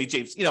may say to me,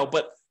 James,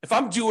 but if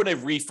I'm doing a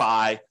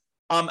refi,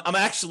 I'm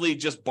actually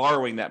just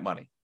borrowing that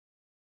money.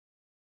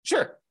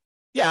 Sure.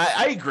 Yeah,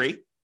 I agree.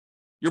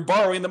 You're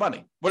borrowing the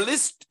money, but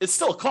it's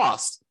still a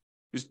cost.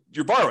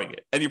 You're borrowing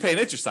it and you're paying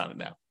interest on it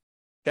now.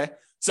 Okay.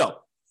 So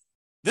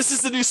this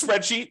is the new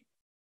spreadsheet.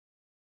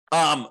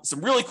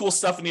 Some really cool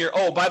stuff in here.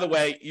 Oh, by the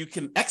way, you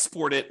can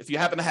export it. If you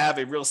happen to have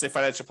a real estate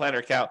financial planner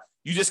account,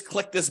 you just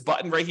click this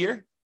button right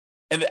here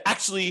and it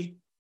actually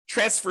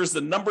transfers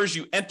the numbers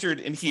you entered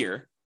in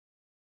here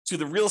to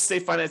the real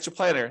estate financial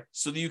planner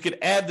so that you can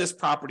add this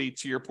property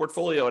to your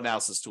portfolio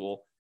analysis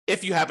tool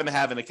if you happen to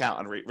have an account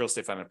on real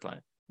estate financial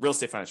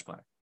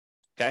planner.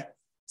 Okay.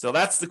 So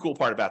that's the cool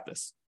part about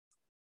this.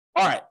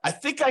 All right. I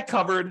think I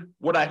covered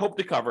what I hope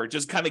to cover,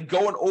 just kind of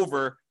going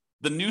over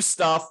the new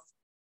stuff,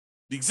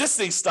 the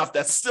existing stuff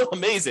that's still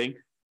amazing.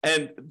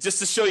 And just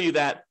to show you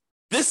that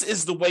this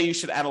is the way you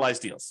should analyze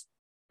deals.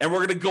 And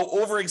we're going to go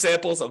over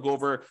examples. I'll go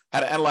over how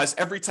to analyze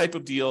every type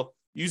of deal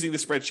using the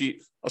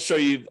spreadsheet. I'll show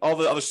you all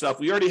the other stuff.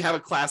 We already have a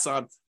class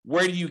on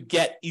where do you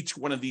get each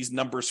one of these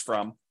numbers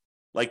from?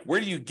 Like, where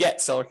do you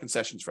get seller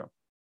concessions from?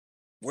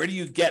 Where do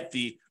you get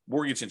the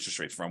mortgage interest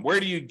rates from? Where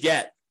do you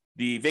get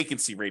the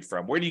vacancy rate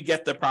from? Where do you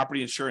get the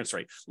property insurance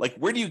rate? Like,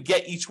 where do you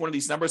get each one of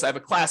these numbers? I have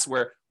a class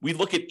where we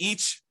look at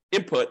each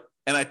input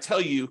and I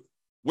tell you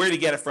where to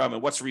get it from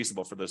and what's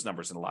reasonable for those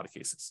numbers in a lot of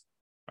cases.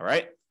 All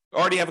right. I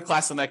already have a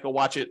class on that. Go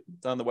watch it.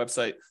 It's on the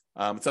website.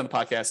 It's on the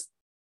podcast.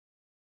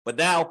 But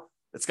now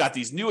it's got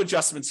these new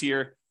adjustments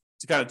here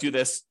to kind of do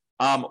this.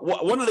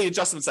 One of the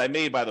adjustments I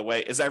made, by the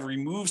way, is I've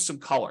removed some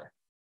color.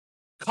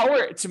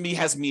 Color to me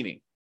has meaning.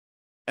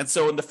 And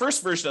so in the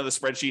first version of the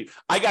spreadsheet,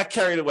 I got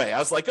carried away. I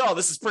was like, oh,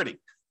 this is pretty.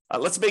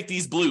 Let's make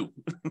these blue.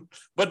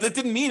 But that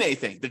didn't mean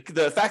anything.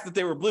 The fact that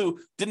they were blue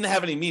didn't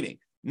have any meaning.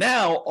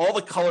 Now all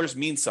the colors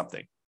mean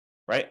something,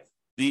 right?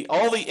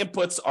 All the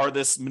inputs are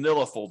this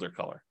manila folder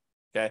color,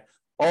 okay?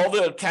 All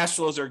the cash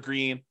flows are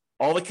green.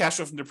 All the cash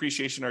flow from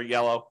depreciation are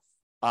yellow.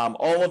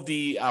 All of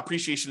the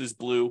appreciation is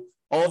blue.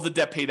 All of the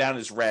debt pay down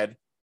is red.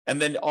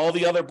 And then all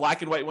the other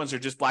black and white ones are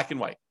just black and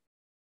white,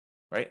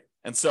 right?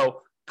 And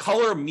so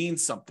color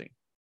means something.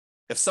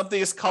 If something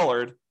is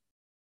colored,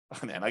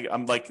 oh man,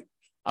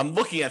 I'm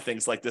looking at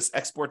things like this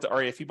export to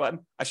REFE button.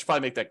 I should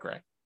probably make that gray.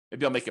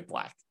 Maybe I'll make it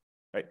black,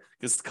 right?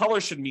 Because color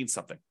should mean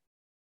something.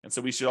 And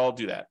so we should all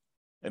do that.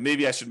 And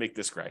maybe I should make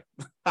this gray.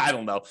 I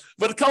don't know.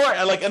 But the color,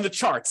 and the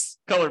charts,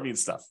 color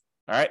means stuff.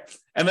 All right.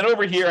 And then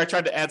over here, I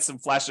tried to add some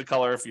flash of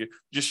color if you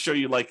just show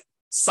you like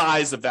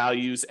size of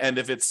values. And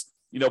if it's,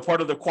 part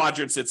of the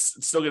quadrants,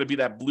 it's still going to be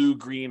that blue,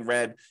 green,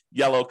 red,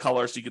 yellow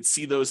color. So you can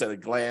see those at a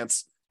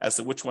glance as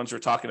to which ones we're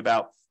talking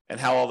about and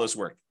how all those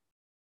work.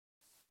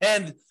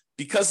 And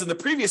because in the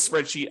previous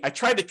spreadsheet, I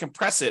tried to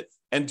compress it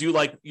and do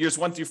like years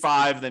 1 through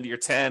 5, then year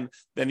 10,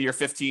 then year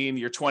 15,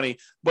 year 20.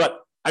 But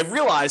I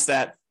realized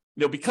that,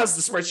 because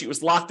the spreadsheet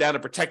was locked down to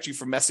protect you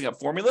from messing up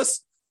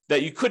formulas,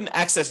 that you couldn't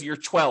access year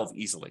 12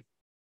 easily.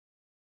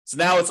 So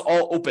now it's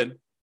all open,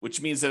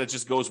 which means that it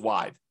just goes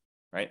wide,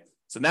 right?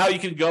 So now you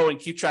can go and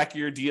keep track of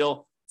your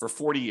deal for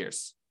 40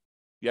 years.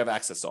 You have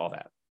access to all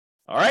that.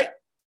 All right.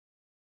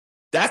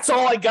 That's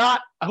all I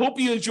got. I hope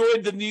you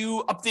enjoyed the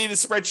new updated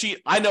spreadsheet.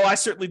 I know I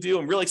certainly do.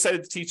 I'm really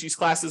excited to teach these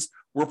classes.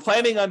 We're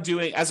planning on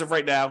doing, as of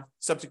right now,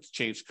 subject to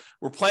change,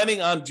 we're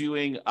planning on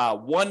doing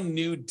one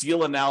new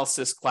deal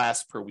analysis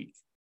class per week.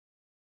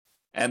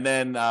 And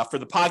then for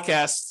the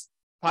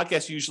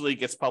podcast usually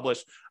gets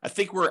published. I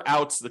think we're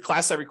out. The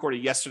class I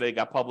recorded yesterday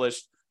got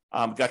published,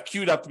 got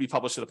queued up to be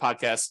published to the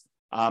podcast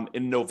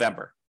in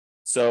November.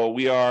 So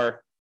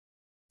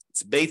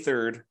it's May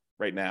 3rd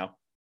right now.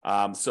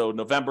 So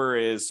November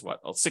is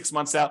 6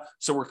 months out.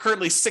 So we're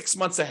currently 6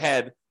 months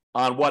ahead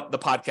on what the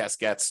podcast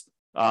gets.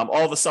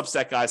 All the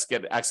Substack guys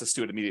get access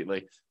to it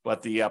immediately,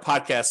 but the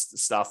podcast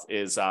stuff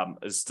is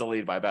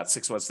delayed by about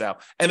 6 months now,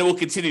 and it will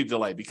continue to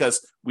delay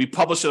because we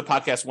publish the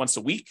podcast once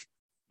a week.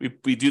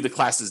 We do the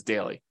classes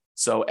daily.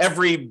 So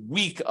every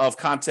week of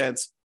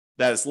content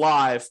that is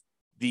live,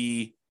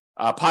 the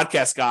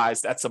podcast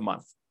guys, that's a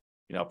month,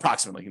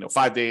 approximately,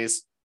 5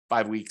 days,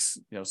 5 weeks,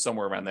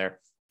 somewhere around there.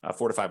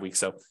 4 to 5 weeks.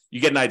 So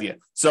you get an idea.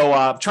 So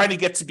I'm trying to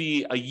get to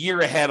be a year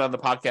ahead on the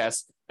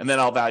podcast, and then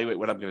I'll evaluate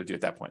what I'm going to do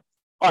at that point.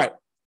 All right.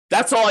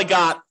 That's all I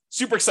got.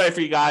 Super excited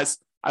for you guys.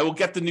 I will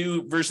get the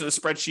new version of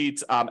the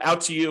spreadsheet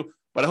out to you,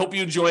 but I hope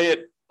you enjoy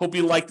it. Hope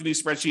you like the new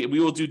spreadsheet. We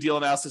will do deal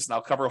analysis, and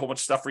I'll cover a whole bunch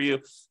of stuff for you.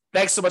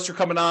 Thanks so much for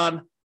coming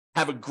on.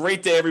 Have a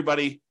great day,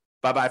 everybody.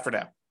 Bye-bye for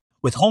now.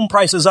 With home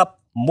prices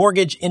up,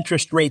 mortgage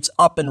interest rates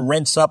up, and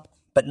rents up,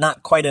 but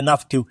not quite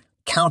enough to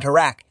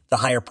counteract the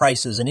higher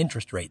prices and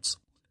interest rates,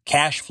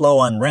 cash flow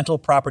on rental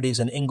properties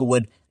in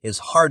Inglewood is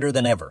harder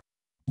than ever.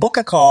 Book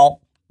a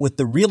call with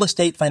the Real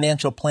Estate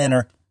Financial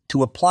Planner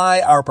to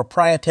apply our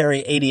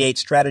proprietary 88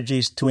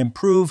 strategies to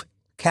improve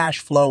cash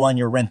flow on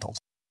your rentals.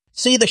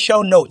 See the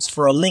show notes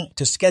for a link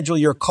to schedule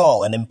your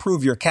call and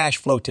improve your cash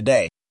flow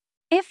today.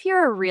 If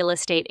you're a real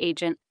estate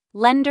agent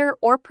lender,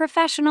 or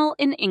professional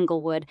in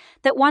Inglewood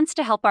that wants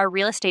to help our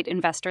real estate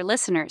investor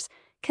listeners,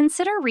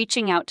 consider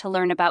reaching out to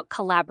learn about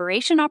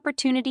collaboration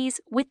opportunities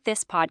with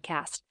this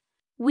podcast.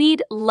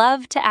 We'd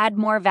love to add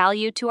more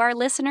value to our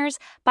listeners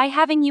by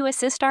having you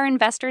assist our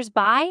investors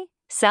buy,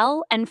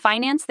 sell, and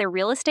finance their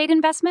real estate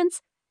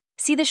investments.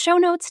 See the show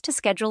notes to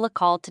schedule a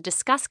call to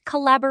discuss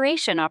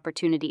collaboration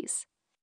opportunities.